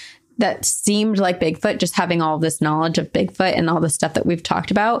something that seemed like Bigfoot, just having all this knowledge of Bigfoot and all the stuff that we've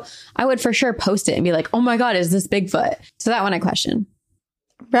talked about, I would for sure post it and be like, oh my God, is this Bigfoot? So that one I question.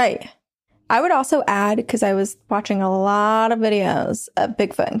 Right. I would also add, because I was watching a lot of videos of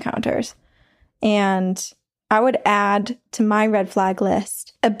Bigfoot encounters, and I would add to my red flag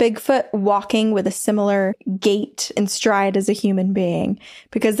list a Bigfoot walking with a similar gait and stride as a human being,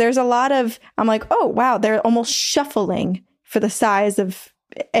 because there's a lot of, I'm like, oh, wow, they're almost shuffling for the size of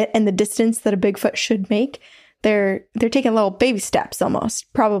and the distance that a Bigfoot should make. They're taking little baby steps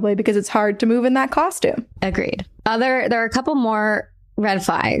almost, probably because it's hard to move in that costume. Agreed. There are a couple more red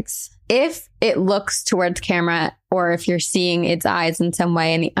flags. If it looks towards camera or if you're seeing its eyes in some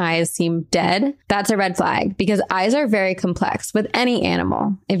way and the eyes seem dead, that's a red flag because eyes are very complex with any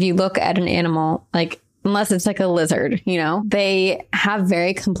animal. If you look at an animal, like unless it's like a lizard, they have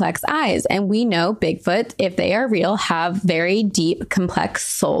very complex eyes. And we know Bigfoot, if they are real, have very deep, complex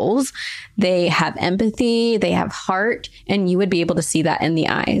souls. They have empathy, they have heart, and you would be able to see that in the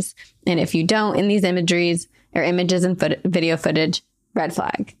eyes. And if you don't in these images and video footage, red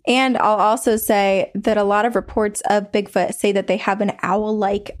flag. And I'll also say that a lot of reports of Bigfoot say that they have an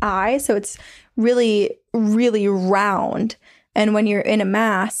owl-like eye. So it's really, really round. And when you're in a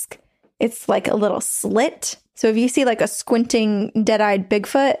mask, it's like a little slit. So if you see like a squinting, dead-eyed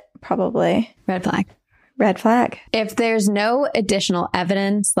Bigfoot, probably red flag. Red flag. If there's no additional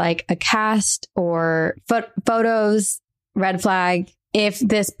evidence like a cast or photos, red flag. If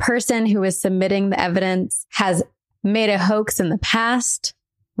this person who is submitting the evidence has made a hoax in the past,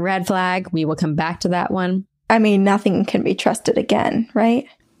 red flag. We will come back to that one. I mean, nothing can be trusted again, right?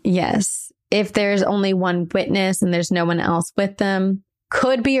 Yes. If there's only one witness and there's no one else with them,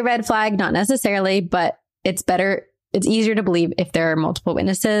 could be a red flag, not necessarily, but it's easier to believe if there are multiple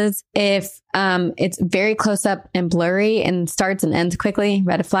witnesses. If it's very close up and blurry and starts and ends quickly,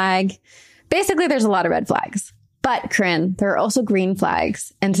 red flag. Basically, there's a lot of red flags. But Corinne, there are also green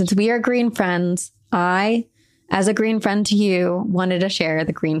flags. And since we are green friends, I, as a green friend to you, wanted to share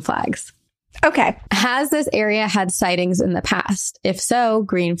the green flags. Okay. Has this area had sightings in the past? If so,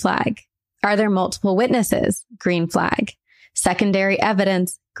 green flag. Are there multiple witnesses? Green flag. Secondary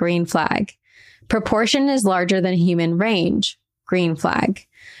evidence? Green flag. Proportion is larger than human range? Green flag.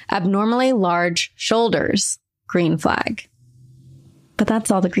 Abnormally large shoulders? Green flag. But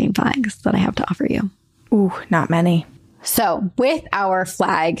that's all the green flags that I have to offer you. Ooh, not many. So with our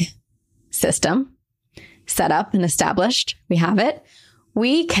flag system set up and established, we have it.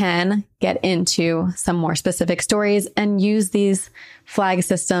 We can get into some more specific stories and use these flag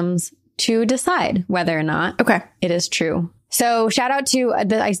systems to decide whether or not it is true. So shout out to,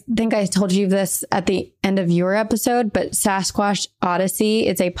 I think I told you this at the end of your episode, but Sasquatch Odyssey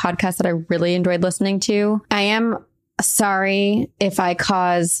is a podcast that I really enjoyed listening to. I am sorry if I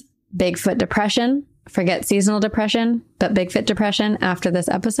cause Bigfoot depression. Forget seasonal depression, but Bigfoot depression after this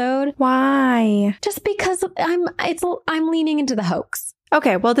episode. Why? Just because I'm leaning into the hoax.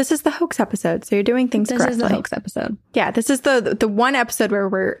 Okay, well, this is the hoax episode, so you're doing things correctly. This is the hoax episode. Yeah, this is the one episode where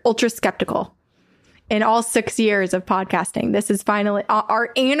we're ultra skeptical. In all 6 years of podcasting, this is finally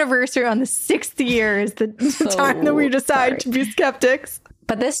our anniversary on the 6th year is the time that we decide to be skeptics.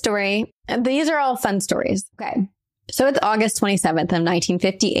 But this story, and these are all fun stories. Okay. So it's August 27th of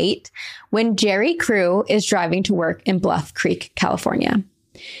 1958 when Jerry Crew is driving to work in Bluff Creek, California.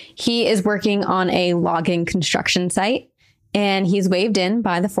 He is working on a logging construction site, and he's waved in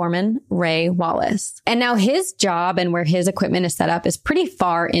by the foreman, Ray Wallace. And now his job and where his equipment is set up is pretty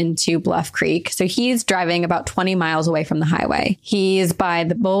far into Bluff Creek. So he's driving about 20 miles away from the highway. He's by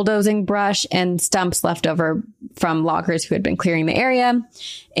the bulldozing brush and stumps left over from loggers who had been clearing the area.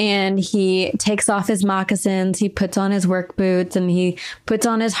 And he takes off his moccasins, he puts on his work boots, and he puts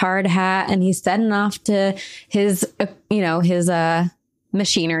on his hard hat, and he's setting off to his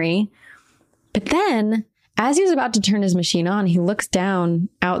machinery. But then, as he's about to turn his machine on, he looks down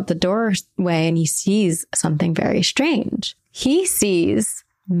out the doorway and he sees something very strange. He sees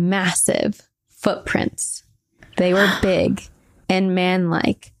massive footprints. They were big and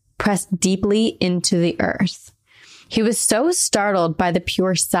man-like, pressed deeply into the earth. He was so startled by the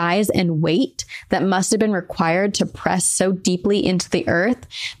pure size and weight that must have been required to press so deeply into the earth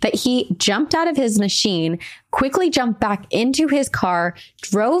that he jumped out of his machine, quickly jumped back into his car,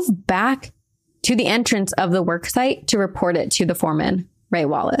 drove back to the entrance of the work site to report it to the foreman, Ray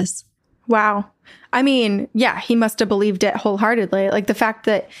Wallace. Wow. I mean, yeah, he must have believed it wholeheartedly. Like the fact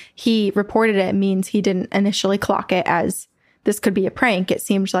that he reported it means he didn't initially clock it as this could be a prank. It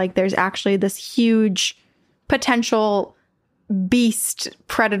seems like there's actually this huge potential beast,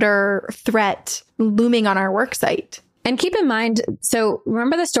 predator threat looming on our work site. And keep in mind, so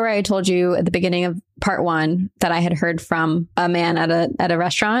remember the story I told you at the beginning of part 1 that I had heard from a man at a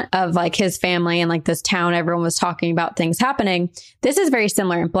restaurant of like his family and like this town, everyone was talking about things happening. This is very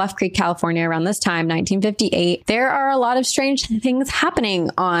similar in Bluff Creek, California around this time, 1958. There are a lot of strange things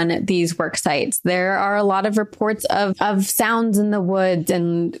happening on these work sites. There are a lot of reports of sounds in the woods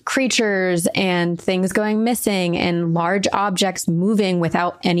and creatures and things going missing and large objects moving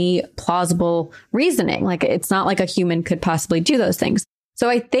without any plausible reasoning. Like it's not like a human could possibly do those things. So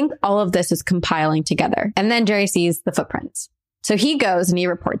I think all of this is compiling together. And then Jerry sees the footprints. So he goes and he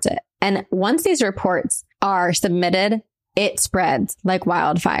reports it. And once these reports are submitted, it spreads like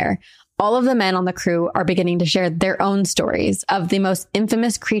wildfire. All of the men on the crew are beginning to share their own stories of the most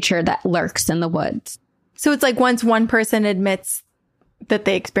infamous creature that lurks in the woods. So it's like once one person admits that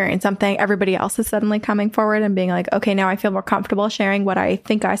they experienced something, everybody else is suddenly coming forward and being like, okay, now I feel more comfortable sharing what I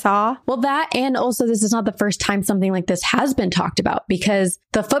think I saw. Well, that, and also this is not the first time something like this has been talked about, because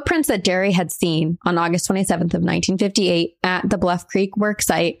the footprints that Jerry had seen on August 27th of 1958 at the Bluff Creek work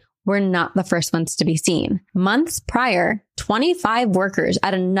site were not the first ones to be seen. Months prior, 25 workers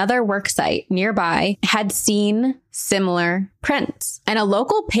at another work site nearby had seen similar prints. And a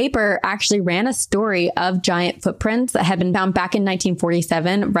local paper actually ran a story of giant footprints that had been found back in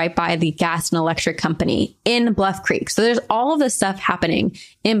 1947 right by the gas and electric company in Bluff Creek. So there's all of this stuff happening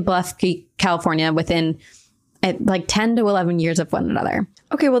in Bluff Creek, California within like 10 to 11 years of one another.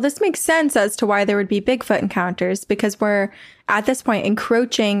 Okay, well, this makes sense as to why there would be Bigfoot encounters, because we're at this point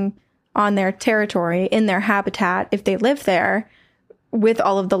encroaching on their territory, in their habitat, if they live there, with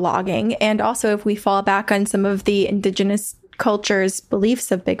all of the logging. And also if we fall back on some of the indigenous cultures'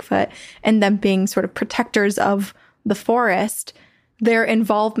 beliefs of Bigfoot and them being sort of protectors of the forest, their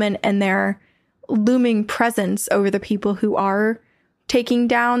involvement and their looming presence over the people who are taking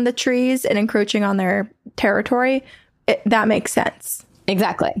down the trees and encroaching on their territory, that makes sense.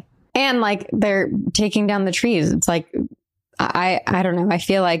 Exactly. And like they're taking down the trees. It's like, I don't know. I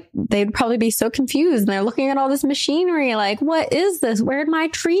feel like they'd probably be so confused and they're looking at all this machinery like, what is this? Where'd my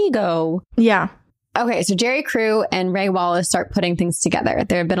tree go? Yeah. Okay, so Jerry Crew and Ray Wallace start putting things together.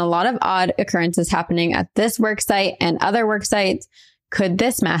 There have been a lot of odd occurrences happening at this work site and other work sites. Could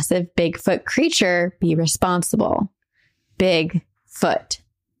this massive Bigfoot creature be responsible? Bigfoot.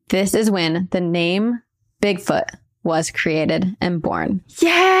 This is when the name Bigfoot was created and born.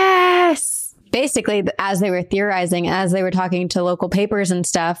 Yes! Basically, as they were theorizing, as they were talking to local papers and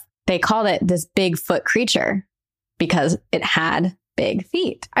stuff, they called it this Bigfoot creature because it had big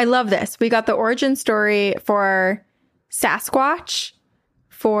feet. I love this. We got the origin story for Sasquatch,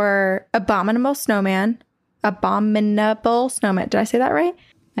 for Abominable Snowman. Did I say that right?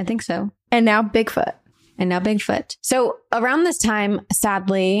 I think so. And now Bigfoot. So around this time,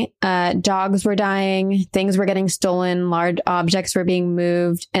 sadly, dogs were dying, things were getting stolen, large objects were being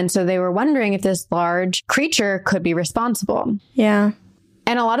moved. And so they were wondering if this large creature could be responsible. Yeah.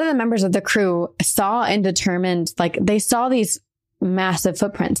 And a lot of the members of the crew saw and determined, like they saw these massive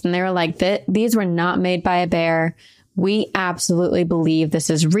footprints and they were like, these were not made by a bear. We absolutely believe this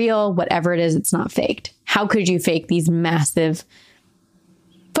is real. Whatever it is, it's not faked. How could you fake these massive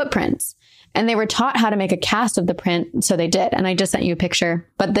footprints? And they were taught how to make a cast of the print. So they did. And I just sent you a picture.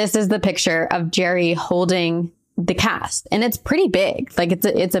 But this is the picture of Jerry holding the cast. And it's pretty big. Like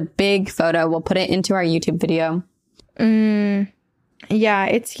it's a big photo. We'll put it into our YouTube video. Yeah,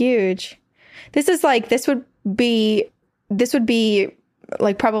 it's huge. This would be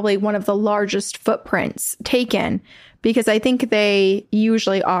like probably one of the largest footprints taken, because I think they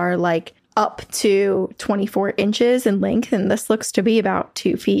usually are like up to 24 inches in length, and this looks to be about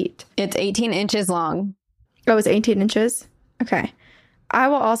 2 feet. It's 18 inches long. Oh, it's 18 inches? Okay. I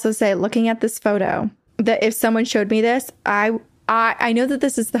will also say, looking at this photo, that if someone showed me this, I know that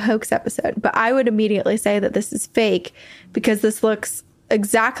this is the hoax episode, but I would immediately say that this is fake because this looks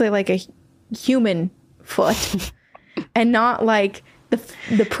exactly like a human foot and not like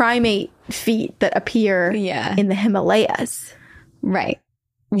the primate feet that appear in the Himalayas. Right.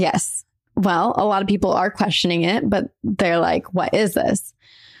 Yes. Well, a lot of people are questioning it, but they're like, what is this?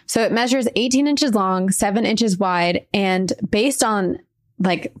 So it measures 18 inches long, 7 inches wide, and based on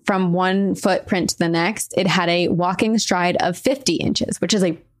like from one footprint to the next, it had a walking stride of 50 inches, which is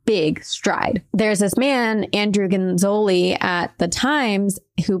a big stride. There's this man, Andrew Gonzoli at the Times,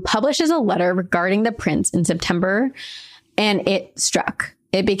 who publishes a letter regarding the prints in September, and it struck.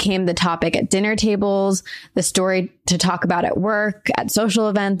 It became the topic at dinner tables, the story to talk about at work, at social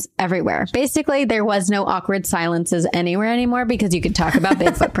events, everywhere. Basically, there was no awkward silences anywhere anymore because you could talk about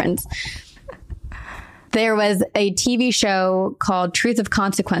big footprints. There was a TV show called Truth of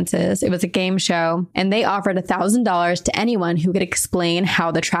Consequences. It was a game show, and they offered $1,000 to anyone who could explain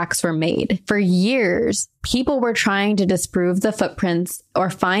how the tracks were made. For years, people were trying to disprove the footprints or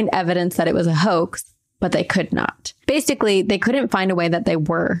find evidence that it was a hoax, but they could not. Basically, they couldn't find a way that they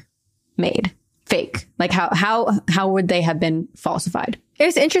were made fake. Like how would they have been falsified? It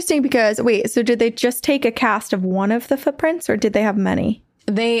was interesting because, so did they just take a cast of one of the footprints, or did they have many?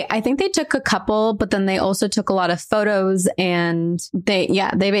 I think they took a couple, but then they also took a lot of photos, and they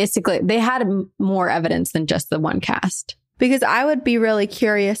had more evidence than just the one cast. Because I would be really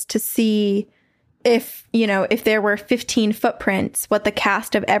curious to see if there were 15 footprints, what the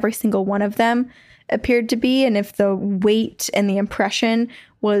cast of every single one of them appeared to be, and if the weight and the impression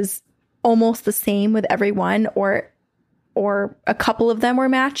was almost the same with every one, or a couple of them were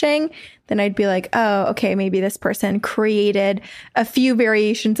matching, then I'd be like, oh, okay, maybe this person created a few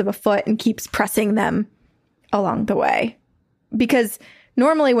variations of a foot and keeps pressing them along the way. Because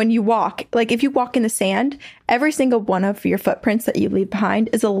normally when you walk, like if you walk in the sand, every single one of your footprints that you leave behind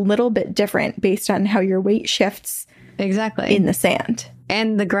is a little bit different based on how your weight shifts exactly in the sand.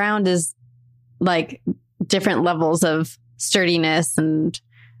 And the ground is like different levels of sturdiness and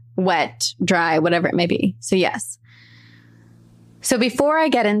wet, dry, whatever it may be. So yes. So before I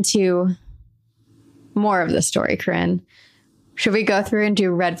get into more of the story, Corinne, should we go through and do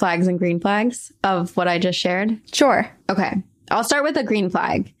red flags and green flags of what I just shared? Sure. Okay. I'll start with a green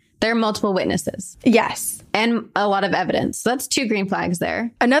flag. There are multiple witnesses. Yes. And a lot of evidence. So that's 2 green flags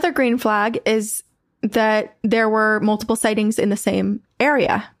there. Another green flag is that there were multiple sightings in the same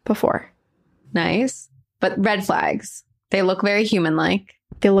area before. Nice. But red flags. They look very human-like.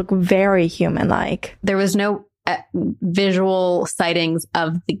 They look very human-like. There was no visual sightings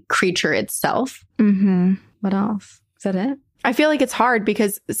of the creature itself. Mm-hmm. What else? Is that it? I feel like it's hard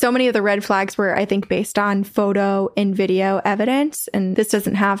because so many of the red flags were, I think, based on photo and video evidence, and this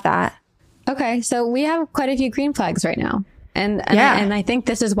doesn't have that. Okay, so we have quite a few green flags right now. And I think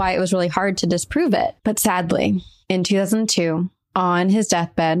this is why it was really hard to disprove it. But sadly, in 2002, on his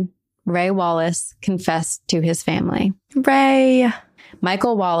deathbed, Ray Wallace confessed to his family. Ray.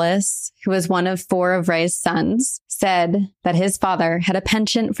 Michael Wallace, who was one of 4 of Ray's sons, said that his father had a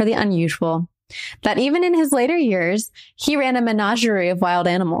penchant for the unusual, that even in his later years, he ran a menagerie of wild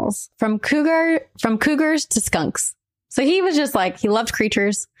animals, from cougars to skunks. So he was just like, he loved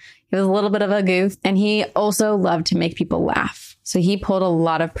creatures. He was a little bit of a goof, and he also loved to make people laugh. So he pulled a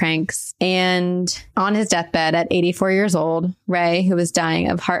lot of pranks. And on his deathbed at 84 years old, Ray, who was dying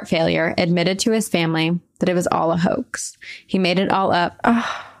of heart failure, admitted to his family that it was all a hoax. He made it all up.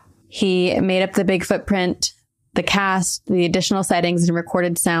 He made up the Bigfoot print, the cast, the additional sightings and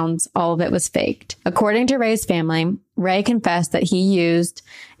recorded sounds. All of it was faked. According to Ray's family, Ray confessed that he used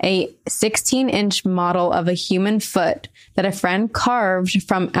a 16-inch model of a human foot that a friend carved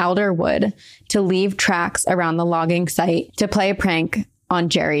from alder wood to leave tracks around the logging site to play a prank on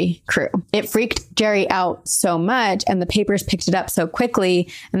Jerry Crew. It freaked Jerry out so much, and the papers picked it up so quickly,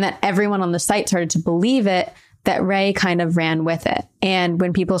 and that everyone on the site started to believe it, that Ray kind of ran with it. And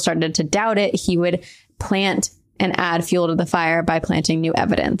when people started to doubt it, he would plant and add fuel to the fire by planting new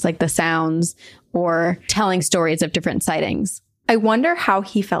evidence, like the sounds or telling stories of different sightings. I wonder how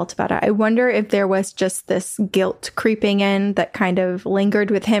he felt about it. I wonder if there was just this guilt creeping in that kind of lingered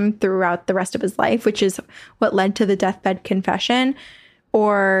with him throughout the rest of his life, which is what led to the deathbed confession,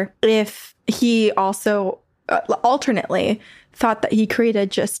 or if he also alternately thought that he created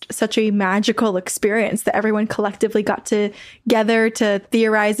just such a magical experience that everyone collectively got together to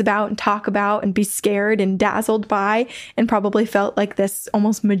theorize about and talk about and be scared and dazzled by, and probably felt like this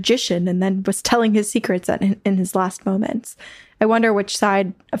almost magician, and then was telling his secrets in his last moments. I wonder which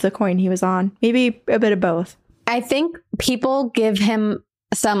side of the coin he was on. Maybe a bit of both. I think people give him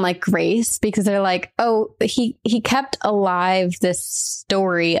some like grace because they're like, oh, he kept alive this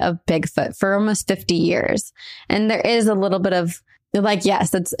story of Bigfoot for almost 50 years. And there is a little bit of like,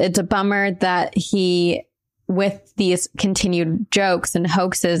 yes, it's a bummer that he, with these continued jokes and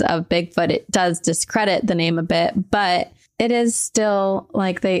hoaxes of Bigfoot, it does discredit the name a bit, but it is still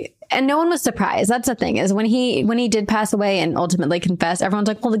like and no one was surprised. That's the thing, is when he did pass away and ultimately confess, everyone's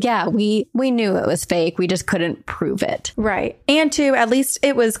like, well, yeah, we knew it was fake. We just couldn't prove it. Right. And at least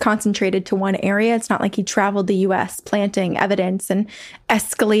it was concentrated to one area. It's not like he traveled the US planting evidence and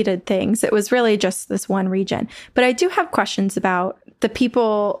escalated things. It was really just this one region. But I do have questions about the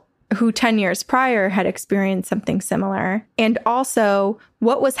people who 10 years prior had experienced something similar. And also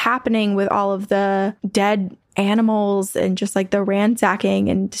what was happening with all of the dead animals and just like the ransacking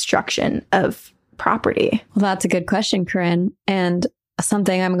and destruction of property. Well, that's a good question, Corinne. And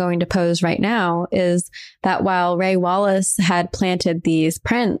something I'm going to pose right now is that while Ray Wallace had planted these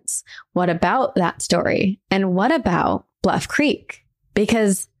prints, what about that story? And what about Bluff Creek?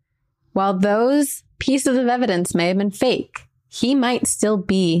 Because while those pieces of evidence may have been fake, he might still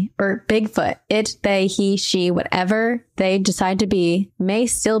be, or Bigfoot, it, they, he, she, whatever they decide to be, may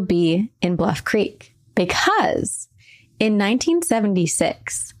still be in Bluff Creek. Because in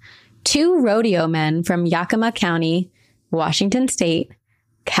 1976, 2 rodeo men from Yakima County, Washington State,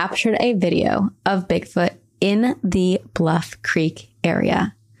 captured a video of Bigfoot in the Bluff Creek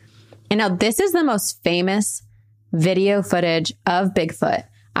area. And now this is the most famous video footage of Bigfoot.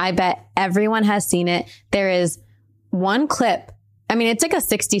 I bet everyone has seen it. There is one clip. I mean, it's like a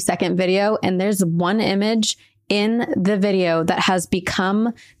 60-second video, and there's one image in the video that has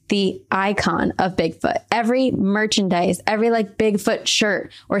become the icon of Bigfoot. Every merchandise, every like Bigfoot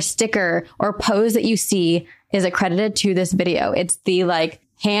shirt or sticker or pose that you see is accredited to this video. It's the like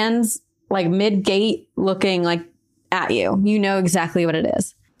hands like mid-gate looking like at you. You know exactly what it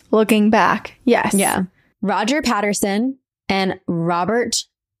is. Looking back. Yes. Yeah. Roger Patterson and Robert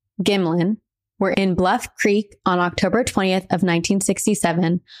Gimlin were in Bluff Creek on October 20th of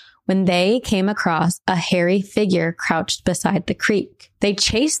 1967 when they came across a hairy figure crouched beside the creek. They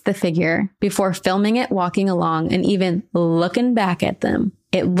chased the figure before filming it walking along and even looking back at them.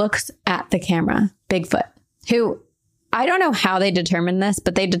 It looks at the camera. Bigfoot, who I don't know how they determined this,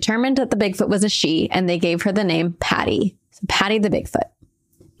 but they determined that the Bigfoot was a she, and they gave her the name Patty. So Patty the Bigfoot.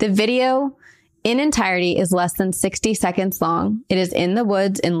 The video in entirety is less than 60 seconds long. It is in the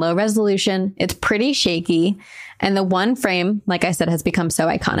woods in low resolution. It's pretty shaky. And the one frame, like I said, has become so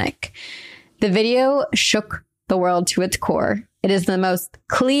iconic. The video shook the world to its core. It is the most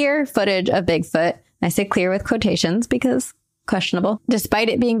clear footage of Bigfoot. I say clear with quotations because questionable, despite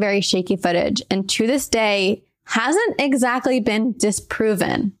it being very shaky footage. And to this day, hasn't exactly been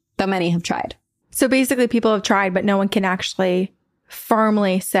disproven, though many have tried. So basically people have tried, but no one can actually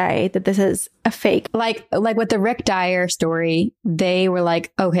firmly say that this is a fake. Like with the Rick Dyer story, they were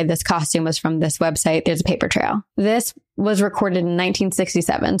like, okay, this costume was from this website. There's a paper trail. This was recorded in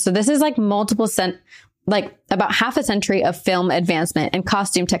 1967. So this is like about half a century of film advancement and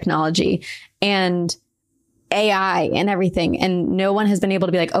costume technology and AI and everything. And no one has been able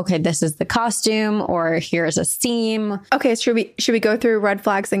to be like, okay, this is the costume or here's a seam. Okay, should we go through red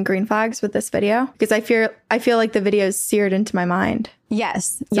flags and green flags with this video? Because I feel like the video is seared into my mind.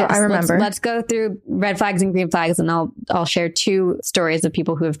 Yes. So I remember. Let's go through red flags and green flags, and I'll share 2 stories of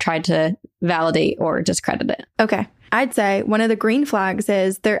people who have tried to validate or discredit it. Okay. I'd say one of the green flags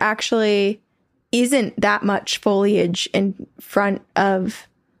is there actually isn't that much foliage in front of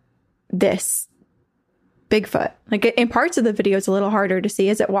this Bigfoot. Like in parts of the video, it's a little harder to see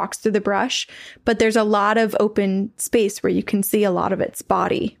as it walks through the brush, but there's a lot of open space where you can see a lot of its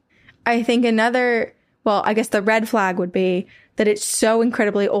body. I think I guess the red flag would be that it's so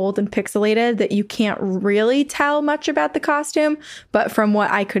incredibly old and pixelated that you can't really tell much about the costume. But from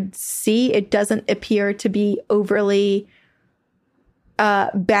what I could see, it doesn't appear to be overly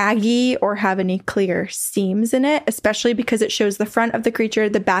baggy or have any clear seams in it, especially because it shows the front of the creature,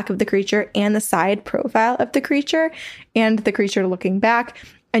 the back of the creature, and the side profile of the creature, and the creature looking back.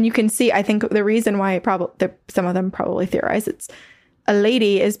 And you can see, I think the reason why some of them probably theorize it's a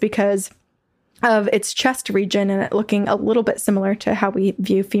lady is because of its chest region and it looking a little bit similar to how we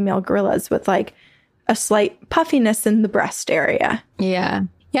view female gorillas, with like a slight puffiness in the breast area. Yeah.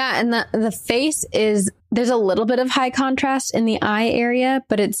 Yeah. And the face there's a little bit of high contrast in the eye area,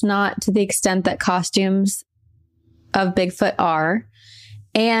 but it's not to the extent that costumes of Bigfoot are.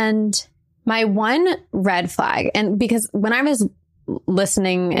 And my one red flag, and because when I was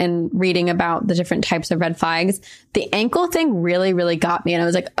listening and reading about the different types of red flags, the ankle thing really, really got me. And I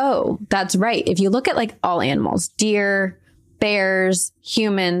was like, oh, that's right. If you look at like all animals, deer, bears,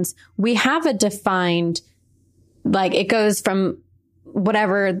 humans, we have a defined, like it goes from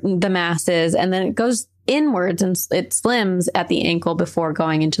whatever the mass is, and then it goes inwards and it slims at the ankle before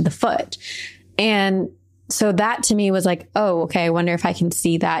going into the foot. And so that to me was like, oh, okay, I wonder if I can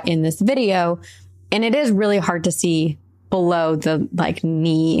see that in this video. And it is really hard to see below the like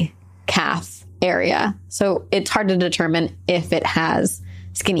knee calf area. So it's hard to determine if it has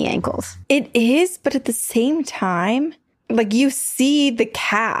skinny ankles. It is, but at the same time, like you see the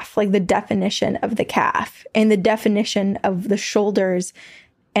calf, like the definition of the calf and the definition of the shoulders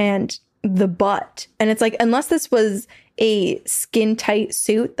and the butt. And it's like, unless this was a skin tight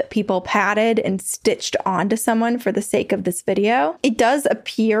suit that people padded and stitched onto someone for the sake of this video, it does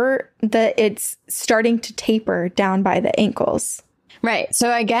appear that it's starting to taper down by the ankles. Right.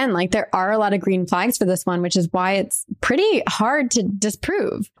 So again, like there are a lot of green flags for this one, which is why it's pretty hard to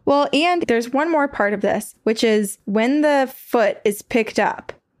disprove. Well, and there's one more part of this, which is when the foot is picked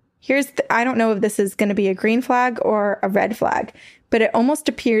up. I don't know if this is going to be a green flag or a red flag, but it almost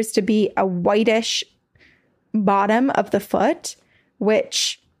appears to be a whitish bottom of the foot,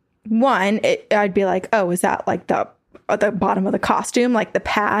 which I'd be like, oh, is that like the bottom of the costume, like the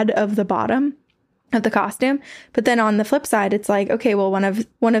pad of the bottom of the costume? But then on the flip side, it's like, okay, well, one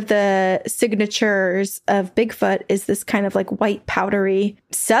of the signatures of Bigfoot is this kind of like white powdery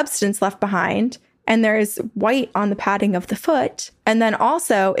substance left behind. And there's white on the padding of the foot. And then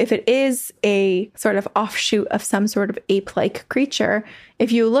also, if it is a sort of offshoot of some sort of ape-like creature,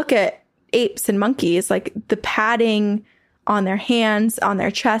 if you look at apes and monkeys, like the padding on their hands, on their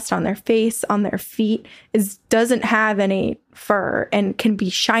chest, on their face, on their feet doesn't have any fur and can be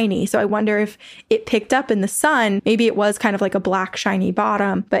shiny. So I wonder if it picked up in the sun, maybe it was kind of like a black shiny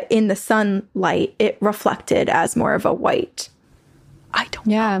bottom, but in the sunlight, it reflected as more of a white. I don't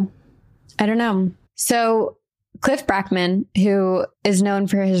know. I don't know. So Cliff Brackman, who is known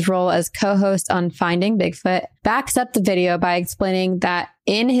for his role as co-host on Finding Bigfoot, backs up the video by explaining that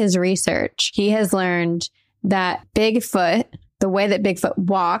in his research, he has learned that Bigfoot, the way that Bigfoot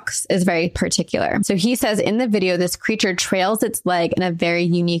walks, is very particular. So he says in the video, this creature trails its leg in a very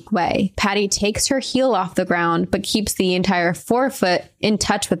unique way. Patty takes her heel off the ground, but keeps the entire forefoot in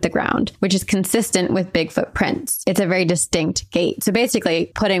touch with the ground, which is consistent with Bigfoot prints. It's a very distinct gait. So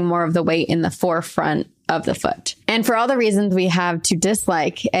basically putting more of the weight in the forefront of the foot. And for all the reasons we have to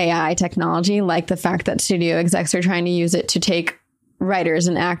dislike AI technology, like the fact that studio execs are trying to use it to take writers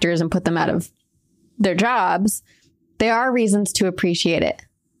and actors and put them out of their jobs, there are reasons to appreciate it.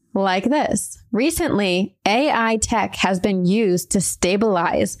 Like this. Recently, AI tech has been used to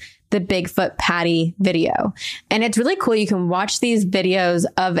stabilize the Bigfoot Patty video. And it's really cool. You can watch these videos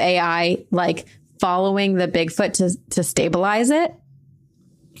of AI like following the Bigfoot to stabilize it.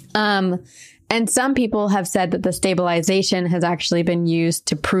 And some people have said that the stabilization has actually been used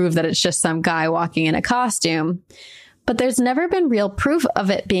to prove that it's just some guy walking in a costume. But there's never been real proof of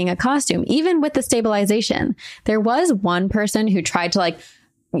it being a costume, even with the stabilization. There was one person who tried to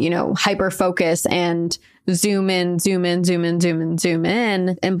hyper focus and zoom in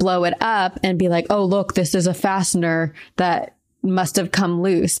and blow it up and be like, oh, look, this is a fastener that must have come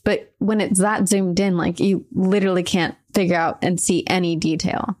loose. But when it's that zoomed in, you literally can't figure out and see any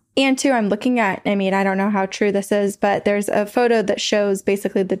detail. And too, I'm looking at, I don't know how true this is, but there's a photo that shows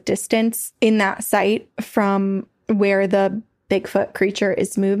basically the distance in that site from where the Bigfoot creature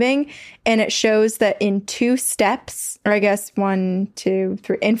is moving. And it shows that in 2 steps, or I guess 1, 2,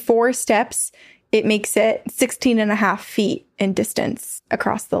 3, in 4 steps, it makes it 16 and a half feet in distance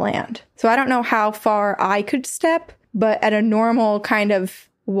across the land. So I don't know how far I could step, but at a normal kind of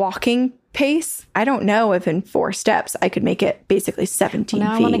walking pace, I don't know if in 4 steps I could make it basically 17 feet.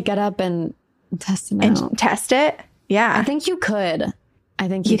 I want to get up and test it out. And test it? Yeah. I think you could. I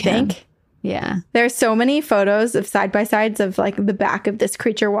think you can. Think? Yeah. There's so many photos of side-by-sides of the back of this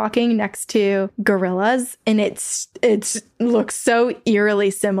creature walking next to gorillas, and it looks so eerily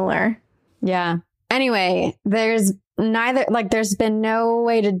similar. Yeah. Anyway, there's been no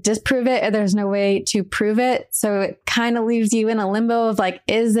way to disprove it, or there's no way to prove it. So it kind of leaves you in a limbo of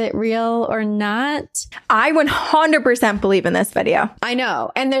is it real or not? I 100% believe in this video. I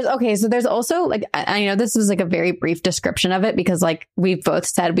know. And there's also I know this was a very brief description of it because we've both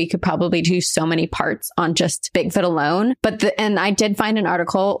said we could probably do so many parts on just Bigfoot alone. And I did find an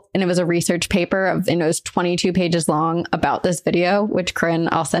article, and it was a research paper it was 22 pages long about this video, which Corinne,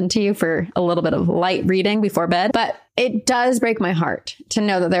 I'll send to you for a little bit of light reading before bed. But it does break my heart to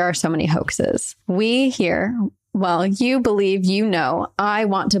know that there are so many hoaxes. We here, you believe, I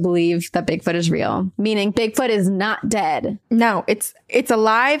want to believe that Bigfoot is real, meaning Bigfoot is not dead. No, it's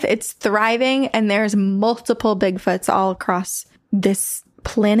alive, it's thriving, and there's multiple Bigfoots all across this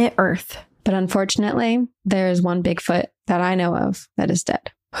planet Earth. But unfortunately, there's one Bigfoot that I know of that is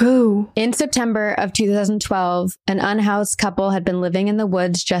dead. Who? In September of 2012, an unhoused couple had been living in the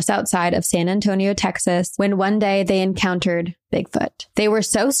woods just outside of San Antonio, Texas, when one day they encountered Bigfoot. They were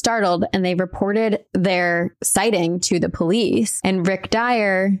so startled and they reported their sighting to the police. And Rick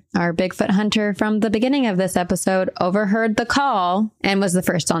Dyer, our Bigfoot hunter from the beginning of this episode, overheard the call and was the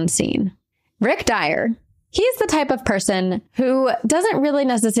first on scene. Rick Dyer, he's the type of person who doesn't really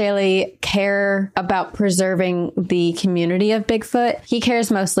necessarily care about preserving the community of Bigfoot. He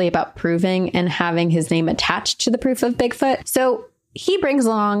cares mostly about proving and having his name attached to the proof of Bigfoot. So he brings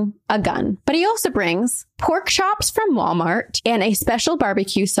along a gun, but he also brings pork chops from Walmart and a special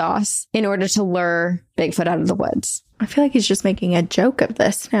barbecue sauce in order to lure Bigfoot out of the woods. I feel like he's just making a joke of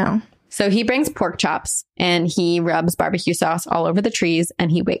this now. So he brings pork chops and he rubs barbecue sauce all over the trees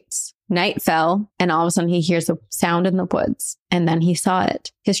and he waits. Night fell and all of a sudden he hears a sound in the woods and then he saw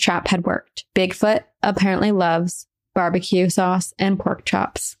it. His trap had worked. Bigfoot apparently loves barbecue sauce and pork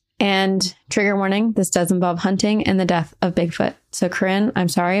chops. And trigger warning, this does involve hunting and the death of Bigfoot. So Corinne, I'm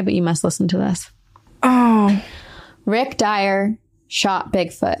sorry, but you must listen to this. Oh. Rick Dyer shot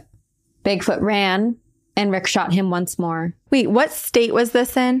Bigfoot. Bigfoot ran and Rick shot him once more. Wait, what state was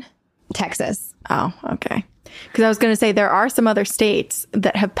this in? Texas. Oh, okay. Because I was going to say there are some other states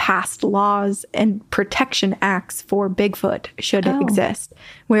that have passed laws and protection acts for Bigfoot should it exist,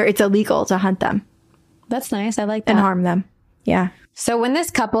 where it's illegal to hunt them. That's nice. I like that. And harm them. Yeah. So when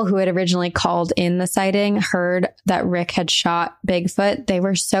this couple who had originally called in the sighting heard that Rick had shot Bigfoot, they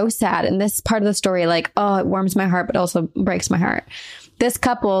were so sad. And this part of the story, it warms my heart, but also breaks my heart. This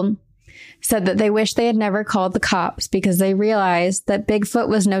couple said that they wish they had never called the cops because they realized that Bigfoot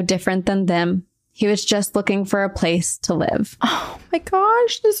was no different than them. He was just looking for a place to live. Oh my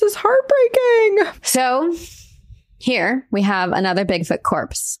gosh, this is heartbreaking. So here we have another Bigfoot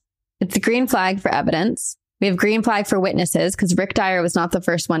corpse. It's a green flag for evidence. We have green flag for witnesses because Rick Dyer was not the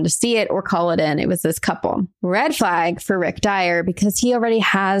first one to see it or call it in. It was this couple. Red flag for Rick Dyer because he already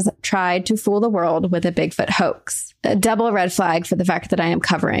has tried to fool the world with a Bigfoot hoax. A double red flag for the fact that I am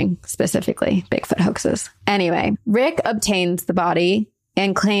covering specifically Bigfoot hoaxes. Anyway, Rick obtains the body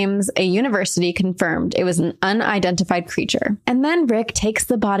and claims a university confirmed it was an unidentified creature. And then Rick takes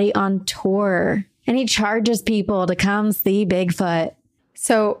the body on tour and he charges people to come see Bigfoot.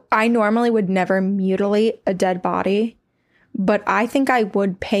 So I normally would never mutilate a dead body, but I think I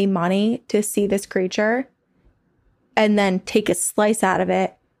would pay money to see this creature and then take a slice out of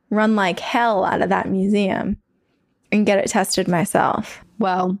it, run like hell out of that museum, and get it tested myself.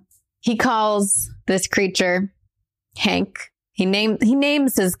 Well, he calls this creature Hank. He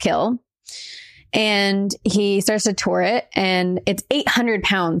names his kill. And he starts to tour it, and it's 800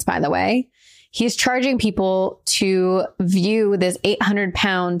 pounds, by the way. He's charging people to view this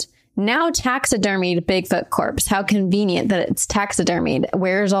 800-pound, now taxidermied Bigfoot corpse. How convenient that it's taxidermied.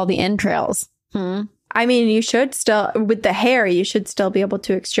 Where's all the entrails? I mean, you should still, with the hair, you should still be able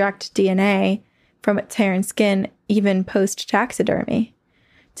to extract DNA from its hair and skin, even post taxidermy,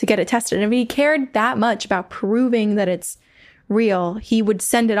 to get it tested. And if he cared that much about proving that it's real, he would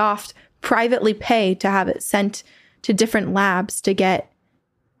send it off, privately pay to have it sent to different labs to get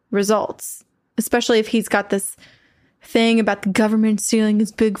results, especially if he's got this thing about the government stealing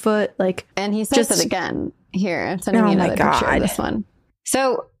his Bigfoot. Like, and he says it again here. I'm sending you another picture of this one.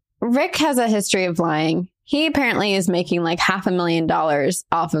 So Rick has a history of lying. He apparently is making like $500,000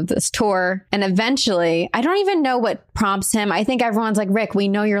 off of this tour. And eventually, I don't even know what prompts him. I think everyone's like, Rick, we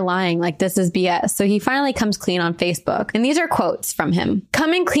know you're lying. Like, this is BS. So he finally comes clean on Facebook. And these are quotes from him.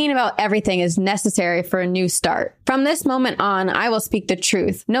 Coming clean about everything is necessary for a new start. From this moment on, I will speak the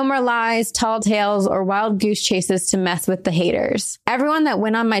truth. No more lies, tall tales, or wild goose chases to mess with the haters. Everyone that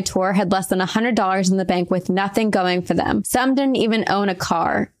went on my tour had less than $100 in the bank with nothing going for them. Some didn't even own a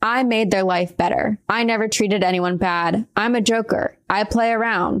car. I made their life better. I never treated anyone bad. I'm a joker. I play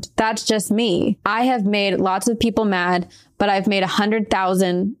around. That's just me. I have made lots of people mad, but I've made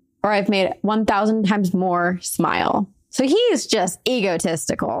 100,000 or I've made 1,000 times more smile. So he is just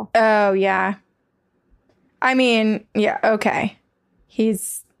egotistical. Oh, yeah. I mean, yeah, okay.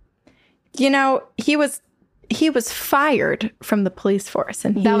 He's, you know, he was fired from the police force,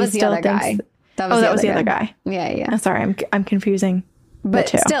 and that was the other guy. That was the other guy. Yeah. I'm sorry, I'm confusing. But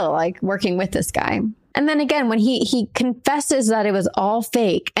still, like, working with this guy. And then again, when he confesses that it was all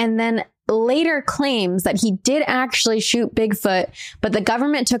fake, and then later claims that he did actually shoot Bigfoot, but the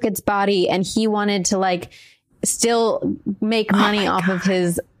government took its body and he wanted to like still make money off of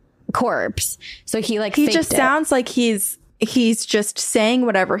his corpse. So he just sounds like he's just saying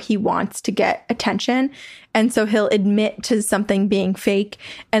whatever he wants to get attention. And so he'll admit to something being fake,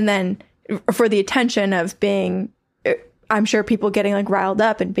 and then for the attention of being, I'm sure, people getting like riled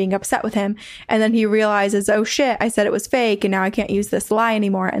up and being upset with him. And then he realizes, oh shit, I said it was fake and now I can't use this lie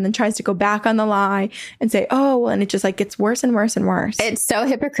anymore. And then tries to go back on the lie and say, oh, and it just like gets worse and worse and worse. It's so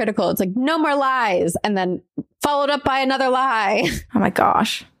hypocritical. It's like, no more lies. And then followed up by another lie. Oh my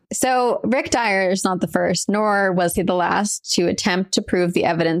gosh. So Rick Dyer is not the first, nor was he the last to attempt to prove the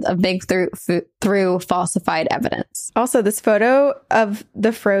evidence of Bigfoot through falsified evidence. Also, this photo of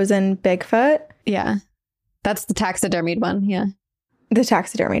the frozen Bigfoot. Yeah. That's the taxidermied one. Yeah. The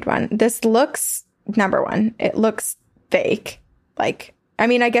taxidermied one. This looks, number one, it looks fake. Like, I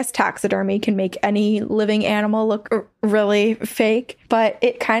mean, I guess taxidermy can make any living animal look really fake, but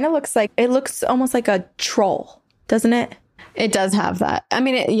it kind of looks like, it looks almost like a troll, doesn't it? It does have that. I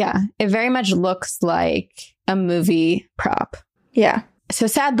mean, it very much looks like a movie prop. Yeah. So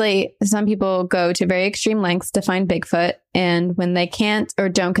sadly, some people go to very extreme lengths to find Bigfoot. And when they can't or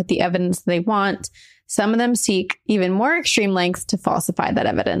don't get the evidence they want, some of them seek even more extreme lengths to falsify that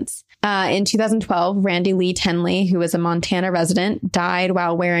evidence. In 2012, Randy Lee Tenley, who was a Montana resident, died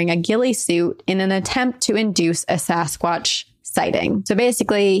while wearing a ghillie suit in an attempt to induce a Sasquatch sighting. So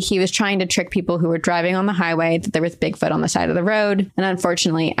basically, he was trying to trick people who were driving on the highway that there was Bigfoot on the side of the road. And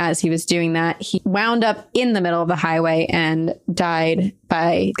unfortunately, as he was doing that, he wound up in the middle of the highway and died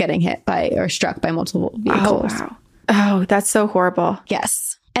by getting hit by or struck by multiple vehicles. Oh, wow. Oh, that's so horrible.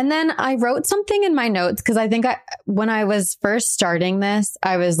 Yes. And then I wrote something in my notes because I think when I was first starting this,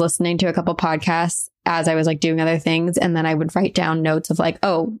 I was listening to a couple podcasts as I was like doing other things. And then I would write down notes of like,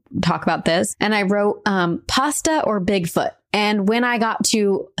 oh, talk about this. And I wrote pasta or Bigfoot. And when I got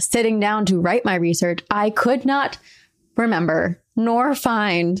to sitting down to write my research, I could not remember nor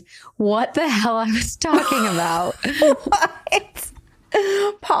find what the hell I was talking about. What?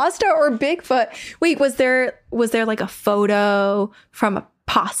 Pasta or Bigfoot? Wait, was there like a photo from a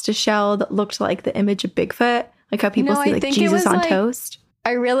pasta shell that looked like the image of Bigfoot? Like how people see like Jesus on toast?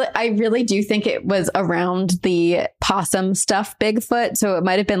 I really do think it was around the possum stuffed Bigfoot. So it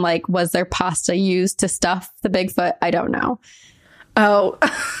might have been like, was there pasta used to stuff the Bigfoot? I don't know. Oh.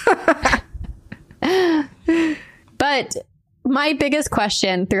 But my biggest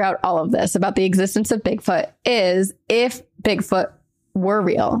question throughout all of this about the existence of Bigfoot is if Bigfoot were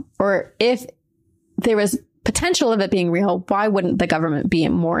real, or if there was potential of it being real, why wouldn't the government be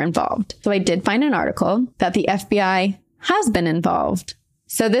more involved? So I did find an article that the FBI has been involved.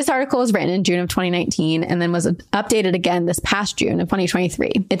 So this article was written in June of 2019 and then was updated again this past June of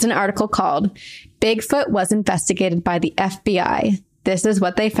 2023. It's an article called Bigfoot Was Investigated by the FBI. This is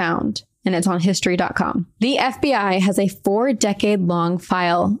what they found. And it's on history.com. The FBI has a 4-decade-long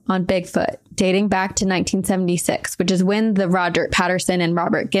file on Bigfoot, dating back to 1976, which is when the Roger Patterson and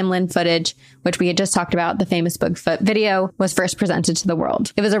Robert Gimlin footage, which we had just talked about, the famous Bigfoot video, was first presented to the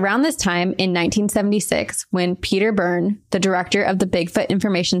world. It was around this time in 1976 when Peter Byrne, the director of the Bigfoot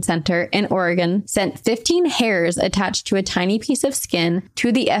Information Center in Oregon, sent 15 hairs attached to a tiny piece of skin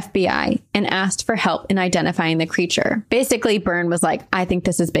to the FBI and asked for help in identifying the creature. Basically, Byrne was like, I think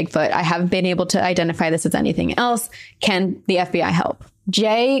this is Bigfoot. I haven't been able to identify this as anything else. Can the FBI help?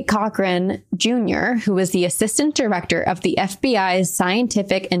 Jay Cochran Jr., who was the assistant director of the FBI's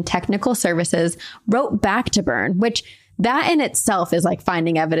Scientific and Technical Services, wrote back to Byrne, which that in itself is like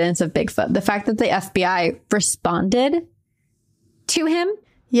finding evidence of Bigfoot. The fact that the FBI responded to him.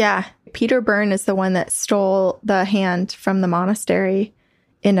 Yeah. Peter Byrne is the one that stole the hand from the monastery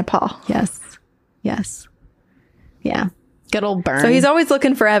in Nepal. Yes. Yes. Yeah. Good old Byrne. So he's always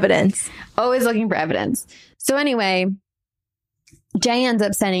looking for evidence. Always looking for evidence. So anyway, Jay ends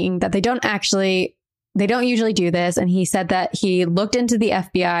up saying that they don't usually do this. And he said that he looked into the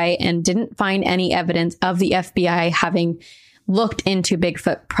FBI and didn't find any evidence of the FBI having looked into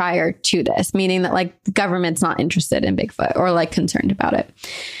Bigfoot prior to this, meaning that like the government's not interested in Bigfoot or like concerned about it.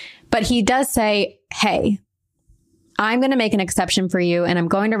 But he does say, hey, I'm going to make an exception for you, and I'm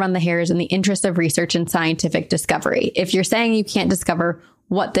going to run the hairs in the interest of research and scientific discovery. If you're saying you can't discover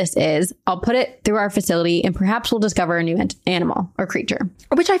what this is, I'll put it through our facility and perhaps we'll discover a new animal or creature.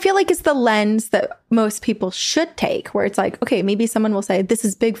 Which I feel like is the lens that most people should take, where it's like, okay, maybe someone will say this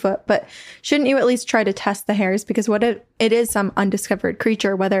is Bigfoot, but shouldn't you at least try to test the hairs? Because what if it is some undiscovered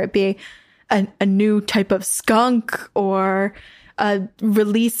creature, whether it be a new type of skunk or a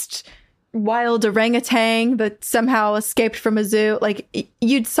released wild orangutan that somehow escaped from a zoo, like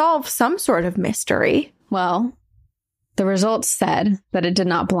you'd solve some sort of mystery. Well, the results said that it did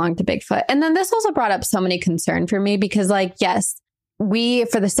not belong to Bigfoot. And then this also brought up so many concern for me because, like, yes, we,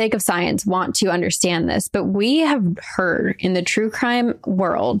 for the sake of science, want to understand this, but we have heard in the true crime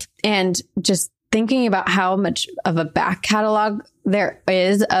world and just thinking about how much of a back catalog there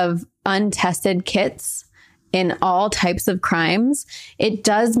is of untested kits in all types of crimes, it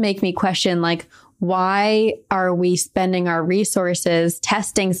does make me question, like, why are we spending our resources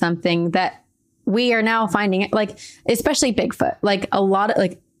testing something that we are now finding it, like, especially Bigfoot, like a lot of,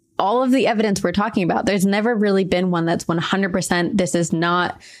 like, all of the evidence we're talking about, there's never really been one that's 100%. This is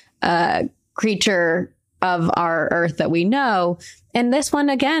not a creature of our earth that we know. And this one,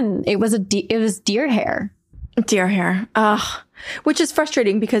 again, it was deer hair. Deer hair. Which is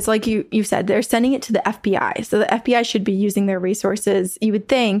frustrating because, like you said, they're sending it to the FBI. So the FBI should be using their resources, you would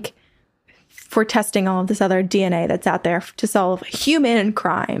think, for testing all of this other DNA that's out there to solve human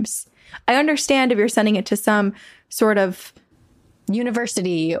crimes. I understand if you're sending it to some sort of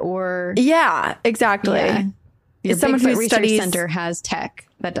university or... Yeah, exactly. Yeah. Your someone Bigfoot who Research studies... Center has tech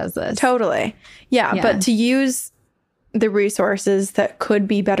that does this. Totally. Yeah, but to use the resources that could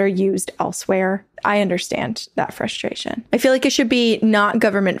be better used elsewhere, I understand that frustration. I feel like it should be not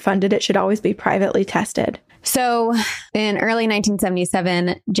government funded. It should always be privately tested. So in early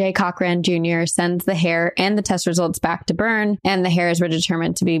 1977, Jay Cochran Jr. sends the hair and the test results back to Byrne, and the hairs were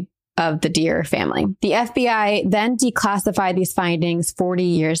determined to be of the deer family. The FBI then declassified these findings 40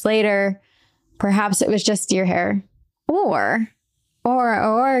 years later. Perhaps it was just deer hair. Or,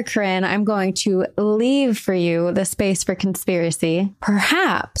 Corinne, I'm going to leave for you the space for conspiracy.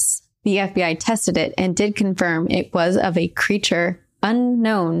 Perhaps the FBI tested it and did confirm it was of a creature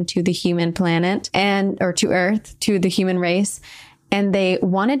unknown to the human planet or to Earth, to the human race. And they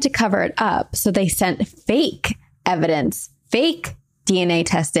wanted to cover it up. So they sent fake evidence, fake DNA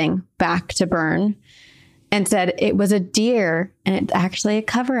testing back to Byrne and said it was a deer and it's actually a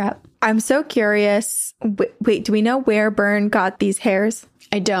cover up. I'm so curious. Wait, do we know where Byrne got these hairs?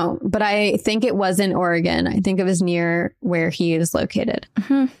 I don't, but I think it was in Oregon. I think it was near where he is located.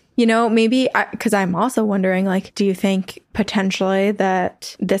 Mm-hmm. You know, maybe because I'm also wondering, like, do you think potentially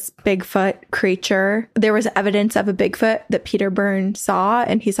that this Bigfoot creature, there was evidence of a Bigfoot that Peter Byrne saw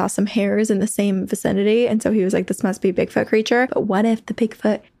and he saw some hairs in the same vicinity. And so he was like, this must be a Bigfoot creature. But what if the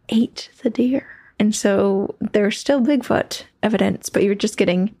Bigfoot ate the deer? And so there's still Bigfoot evidence, but you're just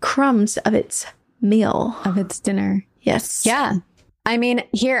getting crumbs of its meal. Of its dinner. Yes. Yeah. I mean,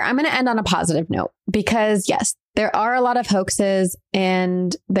 here, I'm going to end on a positive note because, yes, there are a lot of hoaxes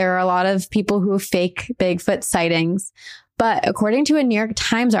and there are a lot of people who fake Bigfoot sightings. But according to a New York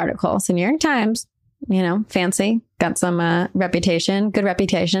Times article, so New York Times, you know, fancy, got some reputation, good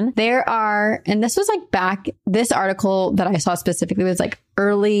reputation. There are, and this was like this article that I saw specifically was like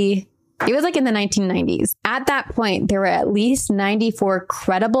it was like in the 1990s. At that point, there were at least 94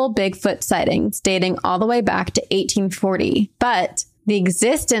 credible Bigfoot sightings dating all the way back to 1840. But The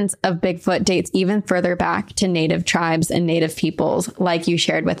existence of Bigfoot dates even further back to native tribes and native peoples, like you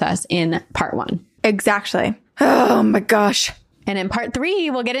shared with us in part 1. Exactly. Oh my gosh. And in part 3,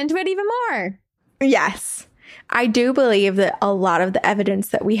 we'll get into it even more. Yes. I do believe that a lot of the evidence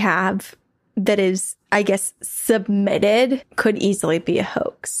that we have that is, I guess, submitted could easily be a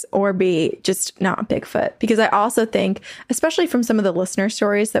hoax or be just not Bigfoot. Because I also think, especially from some of the listener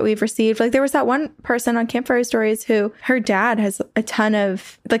stories that we've received, like there was that one person on Campfire Stories who her dad has a ton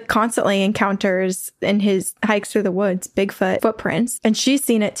of, like, constantly encounters in his hikes through the woods, Bigfoot footprints. And she's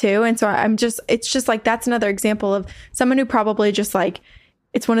seen it too. And so it's just like, that's another example of someone who probably just like,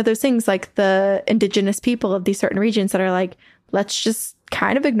 it's one of those things like the indigenous people of these certain regions that are like, let's just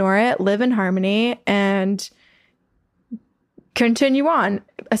kind of ignore it, live in harmony, and continue on,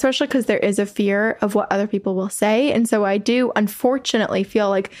 especially because there is a fear of what other people will say. And so I do unfortunately feel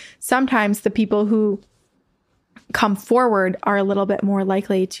like sometimes the people who come forward are a little bit more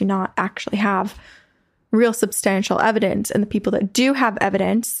likely to not actually have real substantial evidence. And the people that do have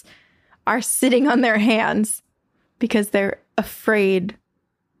evidence are sitting on their hands because they're afraid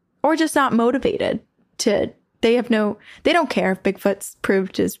or just not motivated to. They don't care if Bigfoot's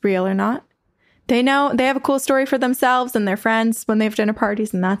proved is real or not. They know they have a cool story for themselves and their friends when they have dinner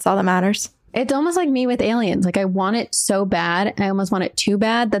parties, and that's all that matters. It's almost like me with aliens. Like, I want it so bad. I almost want it too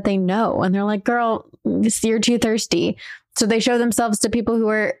bad that they know. And they're like, girl, you're too thirsty. So they show themselves to people who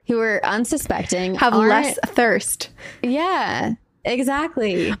are unsuspecting. Have less thirst. Yeah,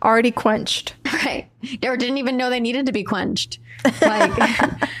 exactly. Already quenched. Right. Or didn't even know they needed to be quenched. Like...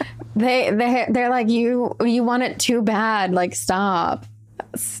 They're like, you want it too bad. Like, stop.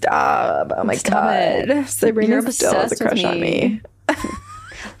 Oh my God. Sabrina still has a crush on me.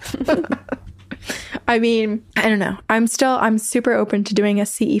 I mean, I don't know. I'm super open to doing a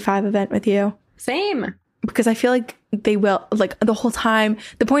CE5 event with you. Same. Because I feel like they will, like, the whole time.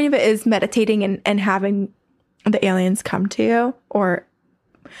 The point of it is meditating and having the aliens come to you or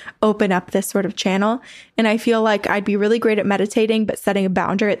open up this sort of channel. And I feel like I'd be really great at meditating, but setting a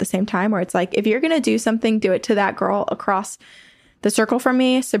boundary at the same time where it's like, if you're going to do something, do it to that girl across the circle from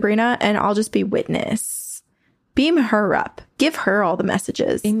me, Sabrina, and I'll just be witness. Beam her up. Give her all the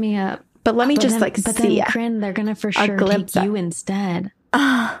messages. Beam me up. But let me see then, Corinne, they're going to for sure take you instead.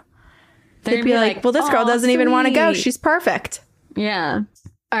 They'd be like, well, this girl doesn't even want to go. She's perfect. Yeah.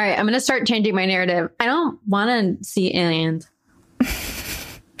 All right. I'm going to start changing my narrative. I don't want to see aliens.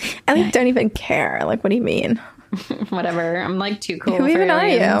 I like don't even care. Like, what do you mean? Whatever. I'm like too cool. Who even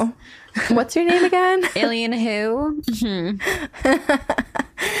aliens. Are you? What's your name again? Alien who?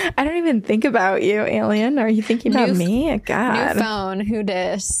 I don't even think about you, alien. Are you thinking about me? God. New phone. Who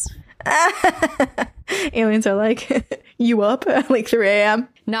dis? Aliens are like, you up at like 3 a.m.?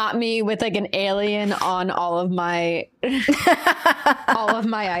 Not me with like an alien on all of my items.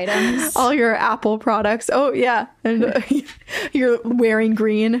 All your Apple products. Oh, yeah. And you're wearing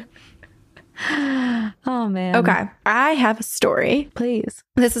green. Oh, man. Okay. I have a story. Please.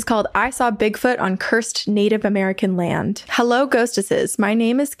 This is called I Saw Bigfoot on Cursed Native American Land. Hello, ghostesses. My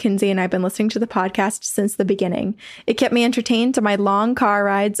name is Kinsey, and I've been listening to the podcast since the beginning. It kept me entertained on my long car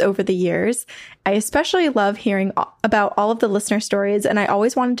rides over the years. I especially love hearing about all of the listener stories, and I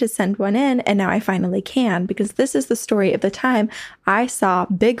always wanted to send one in, and now I finally can, because this is the story of the time I saw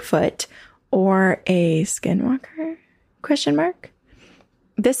Bigfoot or a skinwalker? ?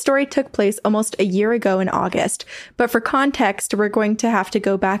 This story took place almost a year ago in August, but for context, we're going to have to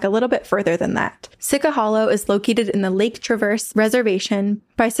go back a little bit further than that. Sitka Hollow is located in the Lake Traverse Reservation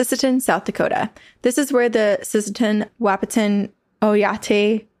by Sisseton, South Dakota. This is where the Sisseton, Wahpeton,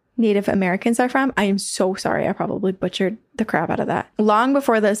 Oyate Native Americans are from. I am so sorry. I probably butchered the crap out of that. Long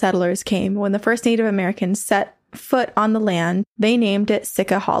before the settlers came, when the first Native Americans set foot on the land, they named it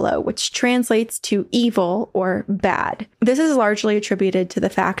Sitka Hollow, which translates to evil or bad. This is largely attributed to the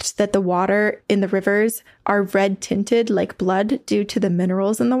fact that the water in the rivers are red tinted like blood due to the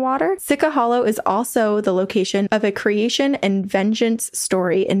minerals in the water. Sitka Hollow is also the location of a creation and vengeance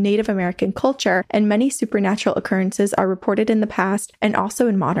story in Native American culture, and many supernatural occurrences are reported in the past and also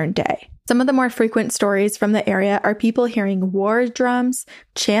in modern day. Some of the more frequent stories from the area are people hearing war drums,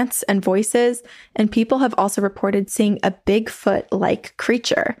 chants, and voices, and people have also reported seeing a Bigfoot-like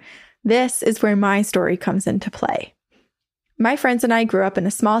creature. This is where my story comes into play. My friends and I grew up in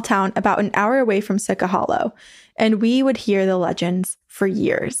a small town about an hour away from Sitka Hollow, and we would hear the legends for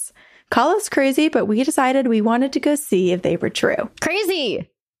years. Call us crazy, but we decided we wanted to go see if they were true. Crazy!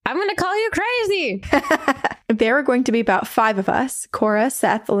 I'm going to call you crazy. There were going to be about 5 of us, Cora,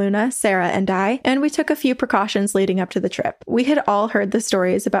 Seth, Luna, Sarah, and I, and we took a few precautions leading up to the trip. We had all heard the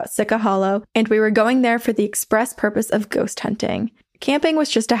stories about Sitka Hollow, and we were going there for the express purpose of ghost hunting. Camping was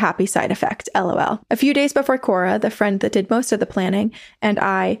just a happy side effect, LOL. A few days before Cora, the friend that did most of the planning, and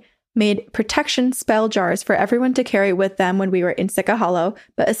I made protection spell jars for everyone to carry with them when we were in Sika Hollow,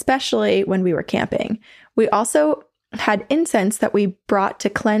 but especially when we were camping. We also had incense that we brought to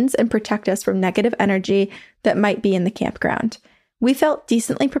cleanse and protect us from negative energy that might be in the campground. We felt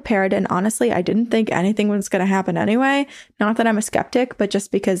decently prepared, and honestly, I didn't think anything was going to happen anyway. Not that I'm a skeptic, but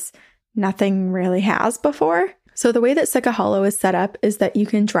just because nothing really has before. So the way that Sika Hollow is set up is that you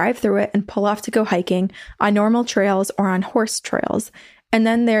can drive through it and pull off to go hiking on normal trails or on horse trails. And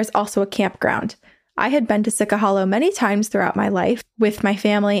then there's also a campground. I had been to Sika Hollow many times throughout my life with my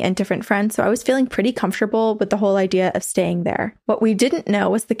family and different friends, so I was feeling pretty comfortable with the whole idea of staying there. What we didn't know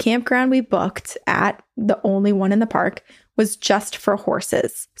was the campground we booked at, the only one in the park, was just for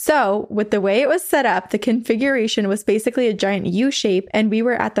horses. So with the way it was set up, the configuration was basically a giant U shape, and we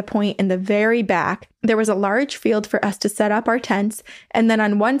were at the point in the very back. There was a large field for us to set up our tents, and then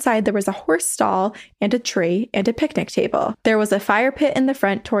on one side there was a horse stall and a tree and a picnic table. There was a fire pit in the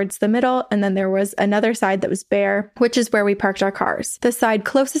front towards the middle, and then there was another side that was bare, which is where we parked our cars. The side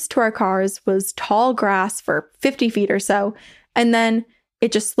closest to our cars was tall grass for 50 feet or so, and then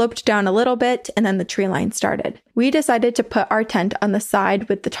it just sloped down a little bit, and then the tree line started. We decided to put our tent on the side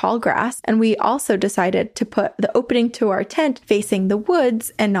with the tall grass, and we also decided to put the opening to our tent facing the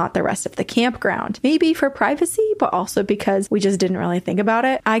woods and not the rest of the campground. Maybe for privacy, but also because we just didn't really think about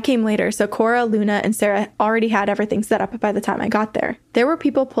it. I came later, so Cora, Luna, and Sarah already had everything set up by the time I got there. There were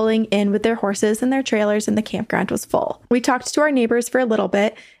people pulling in with their horses and their trailers, and the campground was full. We talked to our neighbors for a little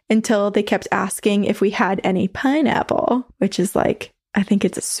bit until they kept asking if we had any pineapple, which is like, I think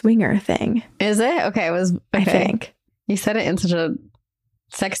it's a swinger thing. Is it? Okay, it was. Okay. I think you said it in such a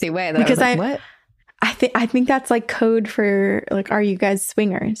sexy way that because I was like, what? I think that's like code for like, are you guys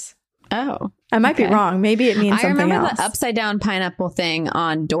swingers? Oh, I might be wrong. Maybe it means something else. I remember the upside down pineapple thing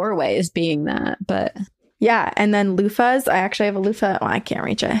on doorways being that, but yeah. And then loofahs. I actually have a loofah. Well, I can't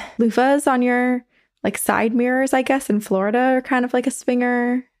reach it. Loofahs on your like side mirrors, I guess, in Florida are kind of like a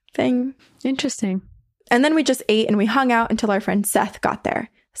swinger thing. Interesting. And then we just ate and we hung out until our friend Seth got there.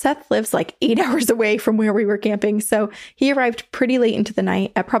 Seth lives like 8 hours away from where we were camping, so he arrived pretty late into the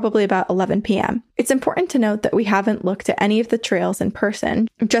night at probably about 11 p.m. It's important to note that we haven't looked at any of the trails in person,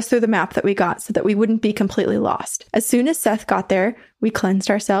 just through the map that we got so that we wouldn't be completely lost. As soon as Seth got there, we cleansed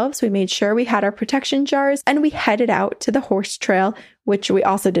ourselves, we made sure we had our protection jars, and we headed out to the horse trail, which we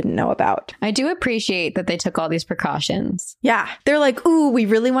also didn't know about. I do appreciate that they took all these precautions. Yeah, they're like, ooh, we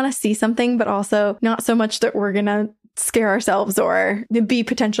really want to see something, but also not so much that we're gonna scare ourselves or be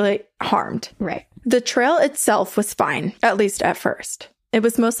potentially harmed. Right. The trail itself was fine, at least at first. It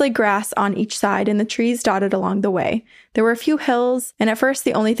was mostly grass on each side and the trees dotted along the way. There were a few hills, and at first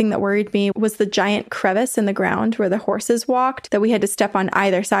the only thing that worried me was the giant crevice in the ground where the horses walked that we had to step on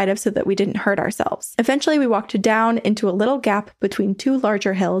either side of so that we didn't hurt ourselves. Eventually we walked down into a little gap between two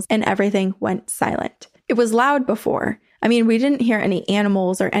larger hills and everything went silent. It was loud before. I mean, we didn't hear any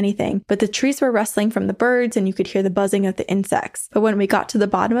animals or anything, but the trees were rustling from the birds and you could hear the buzzing of the insects. But when we got to the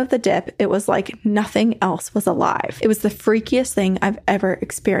bottom of the dip, it was like nothing else was alive. It was the freakiest thing I've ever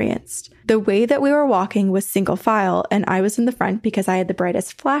experienced. The way that we were walking was single file, and I was in the front because I had the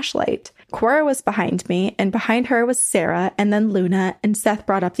brightest flashlight. Cora was behind me, and behind her was Sarah, and then Luna, and Seth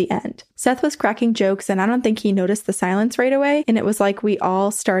brought up the end. Seth was cracking jokes, and I don't think he noticed the silence right away, and it was like we all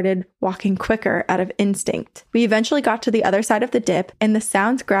started walking quicker out of instinct. We eventually got to the other side of the dip, and the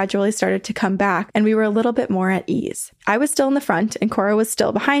sounds gradually started to come back, and we were a little bit more at ease. I was still in the front, and Cora was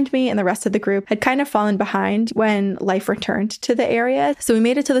still behind me, and the rest of the group had kind of fallen behind when life returned to the area. So we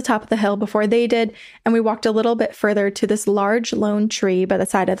made it to the top of the hill before they did, and we walked a little bit further to this large lone tree by the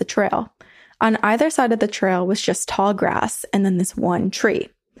side of the trail. On either side of the trail was just tall grass and then this one tree.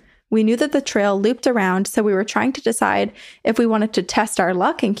 We knew that the trail looped around, so we were trying to decide if we wanted to test our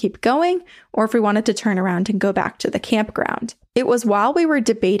luck and keep going, or if we wanted to turn around and go back to the campground. It was while we were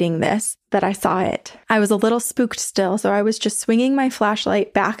debating this that I saw it. I was a little spooked still, so I was just swinging my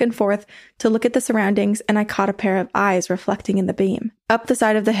flashlight back and forth to look at the surroundings, and I caught a pair of eyes reflecting in the beam, up the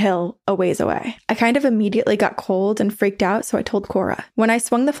side of the hill, a ways away. I kind of immediately got cold and freaked out, so I told Cora. When I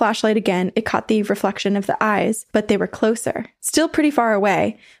swung the flashlight again, it caught the reflection of the eyes, but they were closer. Still pretty far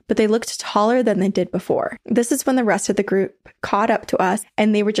away, but they looked taller than they did before. This is when the rest of the group caught up to us,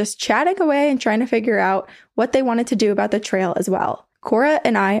 and they were just chatting away and trying to figure out what they wanted to do about the trail as well. Cora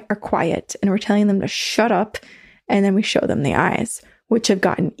and I are quiet, and we're telling them to shut up, and then we show them the eyes, which have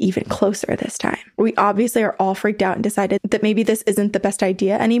gotten even closer this time. We obviously are all freaked out and decided that maybe this isn't the best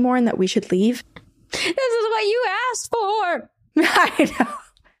idea anymore and that we should leave. This is what you asked for. I know.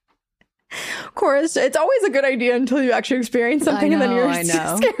 Cora's, it's always a good idea until you actually experience something and then you're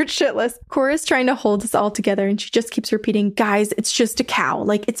scared shitless. Cora's trying to hold us all together and she just keeps repeating, guys, it's just a cow.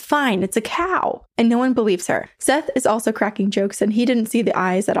 Like, it's fine. It's a cow. And no one believes her. Seth is also cracking jokes and he didn't see the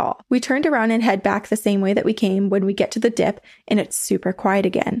eyes at all. We turned around and head back the same way that we came when we get to the dip and it's super quiet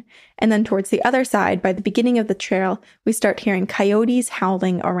again. And then towards the other side, by the beginning of the trail, we start hearing coyotes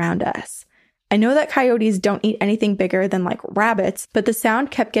howling around us. I know that coyotes don't eat anything bigger than like rabbits, but the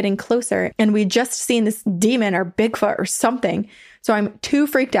sound kept getting closer and we'd just seen this demon or Bigfoot or something. So I'm too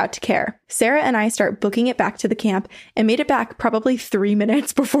freaked out to care. Sarah and I start booking it back to the camp and made it back probably 3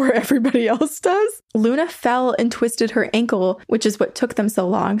 minutes before everybody else does. Luna fell and twisted her ankle, which is what took them so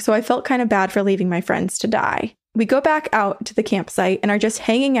long. So I felt kind of bad for leaving my friends to die. We go back out to the campsite and are just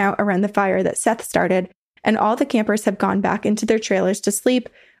hanging out around the fire that Seth started. And all the campers have gone back into their trailers to sleep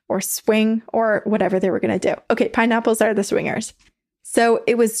or swing, or whatever they were going to do. Okay, pineapples are the swingers. So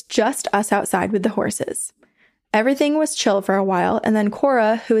it was just us outside with the horses. Everything was chill for a while, and then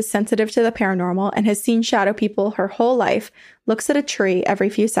Cora, who is sensitive to the paranormal and has seen shadow people her whole life, looks at a tree every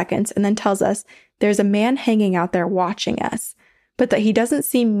few seconds and then tells us there's a man hanging out there watching us, but that he doesn't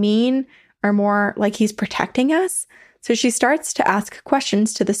seem mean or more like he's protecting us. So she starts to ask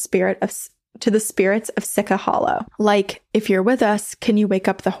questions to the spirits of Sika Hollow. Like, if you're with us, can you wake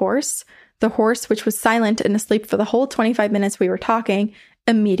up the horse? The horse, which was silent and asleep for the whole 25 minutes we were talking,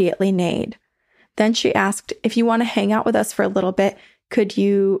 immediately neighed. Then she asked, if you want to hang out with us for a little bit, could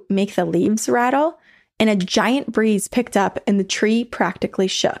you make the leaves rattle? And a giant breeze picked up and the tree practically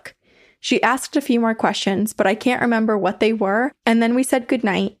shook. She asked a few more questions, but I can't remember what they were. And then we said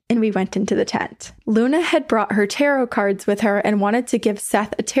goodnight and we went into the tent. Luna had brought her tarot cards with her and wanted to give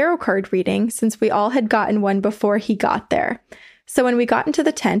Seth a tarot card reading since we all had gotten one before he got there. So when we got into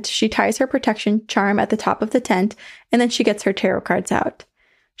the tent, she ties her protection charm at the top of the tent and then she gets her tarot cards out.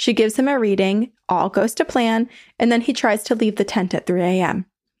 She gives him a reading, all goes to plan, and then he tries to leave the tent at 3 a.m.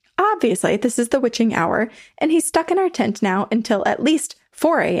 Obviously, this is the witching hour, and he's stuck in our tent now until at least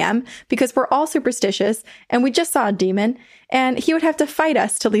 4 a.m. because we're all superstitious and we just saw a demon and he would have to fight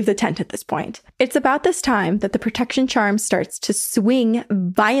us to leave the tent at this point. It's about this time that the protection charm starts to swing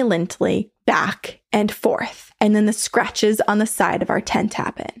violently back and forth, and then the scratches on the side of our tent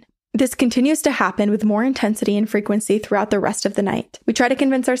happen. This continues to happen with more intensity and frequency throughout the rest of the night. We try to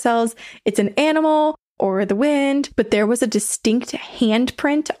convince ourselves it's an animal or the wind, but there was a distinct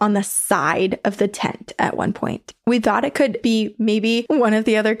handprint on the side of the tent at one point. We thought it could be maybe one of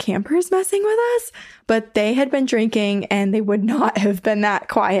the other campers messing with us, but they had been drinking and they would not have been that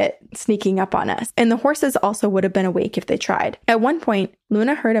quiet sneaking up on us. And the horses also would have been awake if they tried. At one point,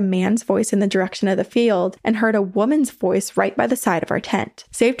 Luna heard a man's voice in the direction of the field and heard a woman's voice right by the side of our tent.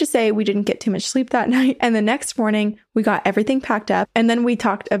 Safe to say we didn't get too much sleep that night. And the next morning, we got everything packed up and then we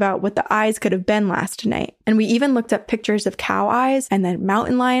talked about what the eyes could have been last night. And we even looked up pictures of cow eyes and then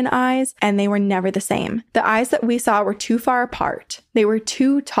mountain lion eyes, and they were never the same. The eyes that we saw were too far apart. They were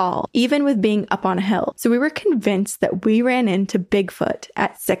too tall, even with being up on a hill. So we were convinced that we ran into Bigfoot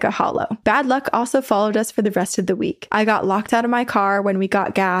at Sika Hollow. Bad luck also followed us for the rest of the week. I got locked out of my car when we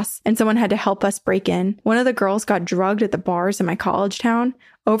got gas and someone had to help us break in. One of the girls got drugged at the bars in my college town.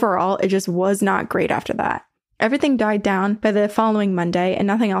 Overall, it just was not great after that. Everything died down by the following Monday and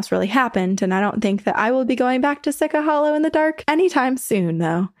nothing else really happened, and I don't think that I will be going back to Sika Hollow in the dark anytime soon,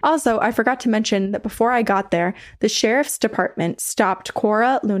 though. Also, I forgot to mention that before I got there, the sheriff's department stopped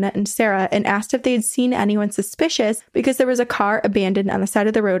Cora, Luna, and Sarah and asked if they'd seen anyone suspicious because there was a car abandoned on the side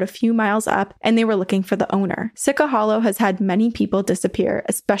of the road a few miles up and they were looking for the owner. Sika Hollow has had many people disappear,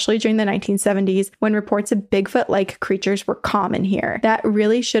 especially during the 1970s when reports of Bigfoot-like creatures were common here. That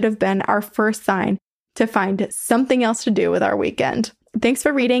really should have been our first sign to find something else to do with our weekend. Thanks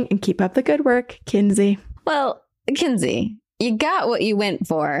for reading and keep up the good work, Kinsey. Well, Kinsey, you got what you went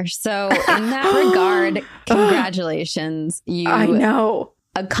for. So in that regard, congratulations. I know.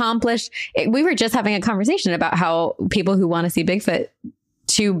 Accomplished. We were just having a conversation about how people who want to see Bigfoot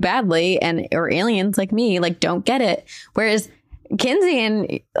too badly or aliens like me, like don't get it. Whereas Kinsey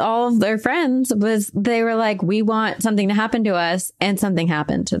and all of their friends they were like, we want something to happen to us, and something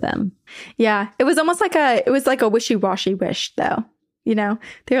happened to them. Yeah. It was almost like a wishy-washy wish though. You know,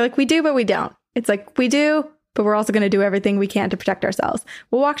 they were like, we do, but we don't. It's like, we do, but we're also going to do everything we can to protect ourselves.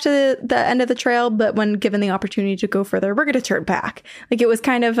 We'll walk to the end of the trail, but when given the opportunity to go further, we're going to turn back. Like it was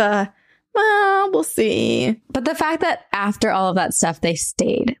kind of well, we'll see. But the fact that after all of that stuff, they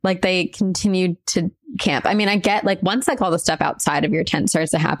stayed, like they continued to camp. I mean, I get like once like all the stuff outside of your tent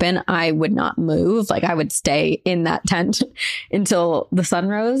starts to happen, I would not move. Like I would stay in that tent until the sun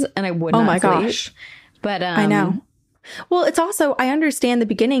rose and I would not sleep. Gosh. But I know. Well, it's also, I understand the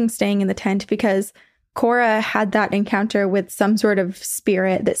beginning staying in the tent because Cora had that encounter with some sort of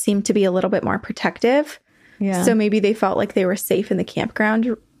spirit that seemed to be a little bit more protective. Yeah. So maybe they felt like they were safe in the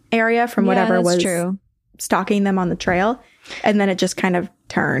campground area from whatever was true. stalking them on the trail. And then it just kind of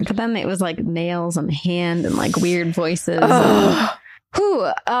turned. But then it was like nails on the hand and like weird voices. All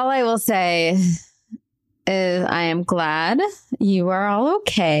I will say is I am glad you are all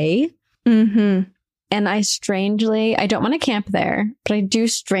okay. Mm-hmm. And I don't want to camp there, but I do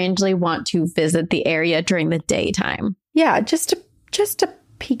strangely want to visit the area during the daytime. Yeah, just to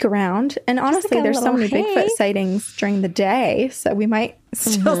peek around. And honestly, like there's so many hey. Bigfoot sightings during the day, so we might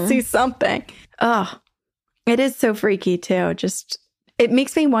still see something. Oh, it is so freaky too. Just, it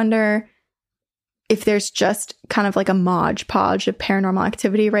makes me wonder if there's just kind of like a Mod Podge of paranormal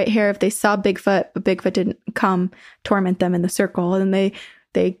activity right here. If they saw Bigfoot, but Bigfoot didn't come torment them in the circle, and they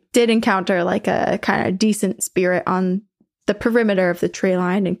did encounter like a kind of decent spirit on the perimeter of the tree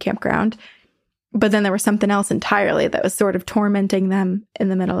line and campground. But then there was something else entirely that was sort of tormenting them in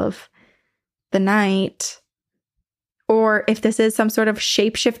the middle of the night. Or if this is some sort of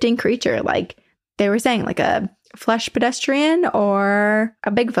shape-shifting creature, like they were saying, like a flesh pedestrian or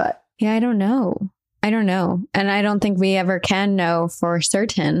a Bigfoot. Yeah, I don't know. And I don't think we ever can know for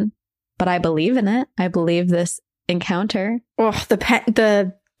certain, but I believe in it. I believe this encounter. Oh,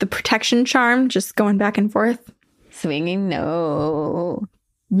 the protection charm just going back and forth. Swinging, no.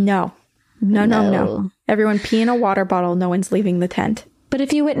 Everyone pee in a water bottle. No one's leaving the tent. But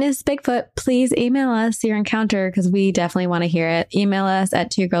if you witness Bigfoot, please email us your encounter because we definitely want to hear it. Email us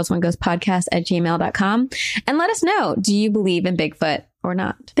at twogirlsoneghostpodcast@gmail.com and let us know. Do you believe in Bigfoot or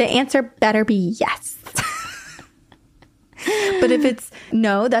not? The answer better be yes. But if it's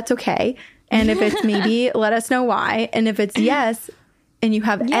no, that's okay. And if it's maybe, let us know why. And if it's yes, and you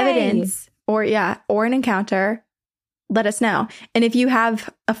have evidence or an encounter, let us know. And if you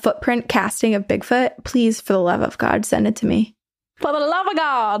have a footprint casting of Bigfoot, please, for the love of God, send it to me. For the love of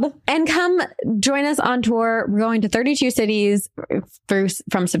God. And come join us on tour. We're going to 32 cities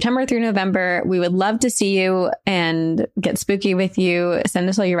from September through November. We would love to see you and get spooky with you. Send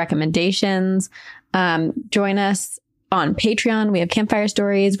us all your recommendations. Join us on Patreon. We have campfire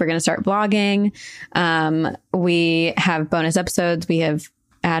stories. We're going to start vlogging. We have bonus episodes. We have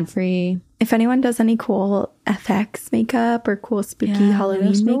ad-free. If anyone does any cool FX makeup or cool spooky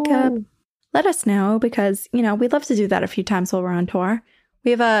Halloween makeup, let us know because, we'd love to do that a few times while we're on tour.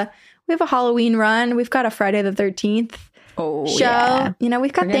 We have a Halloween run. We've got a Friday the 13th show. Yeah.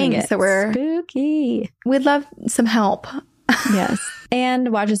 We've got things that we're spooky. We'd love some help. Yes.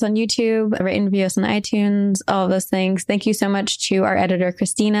 And watch us on YouTube, rate and review us on iTunes, all of those things. Thank you so much to our editor,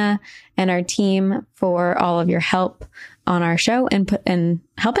 Christina, and our team for all of your help on our show and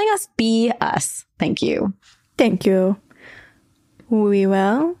helping us be us. Thank you. Thank you. We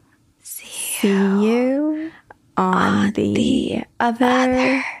will see you on the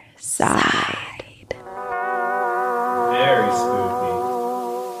other side.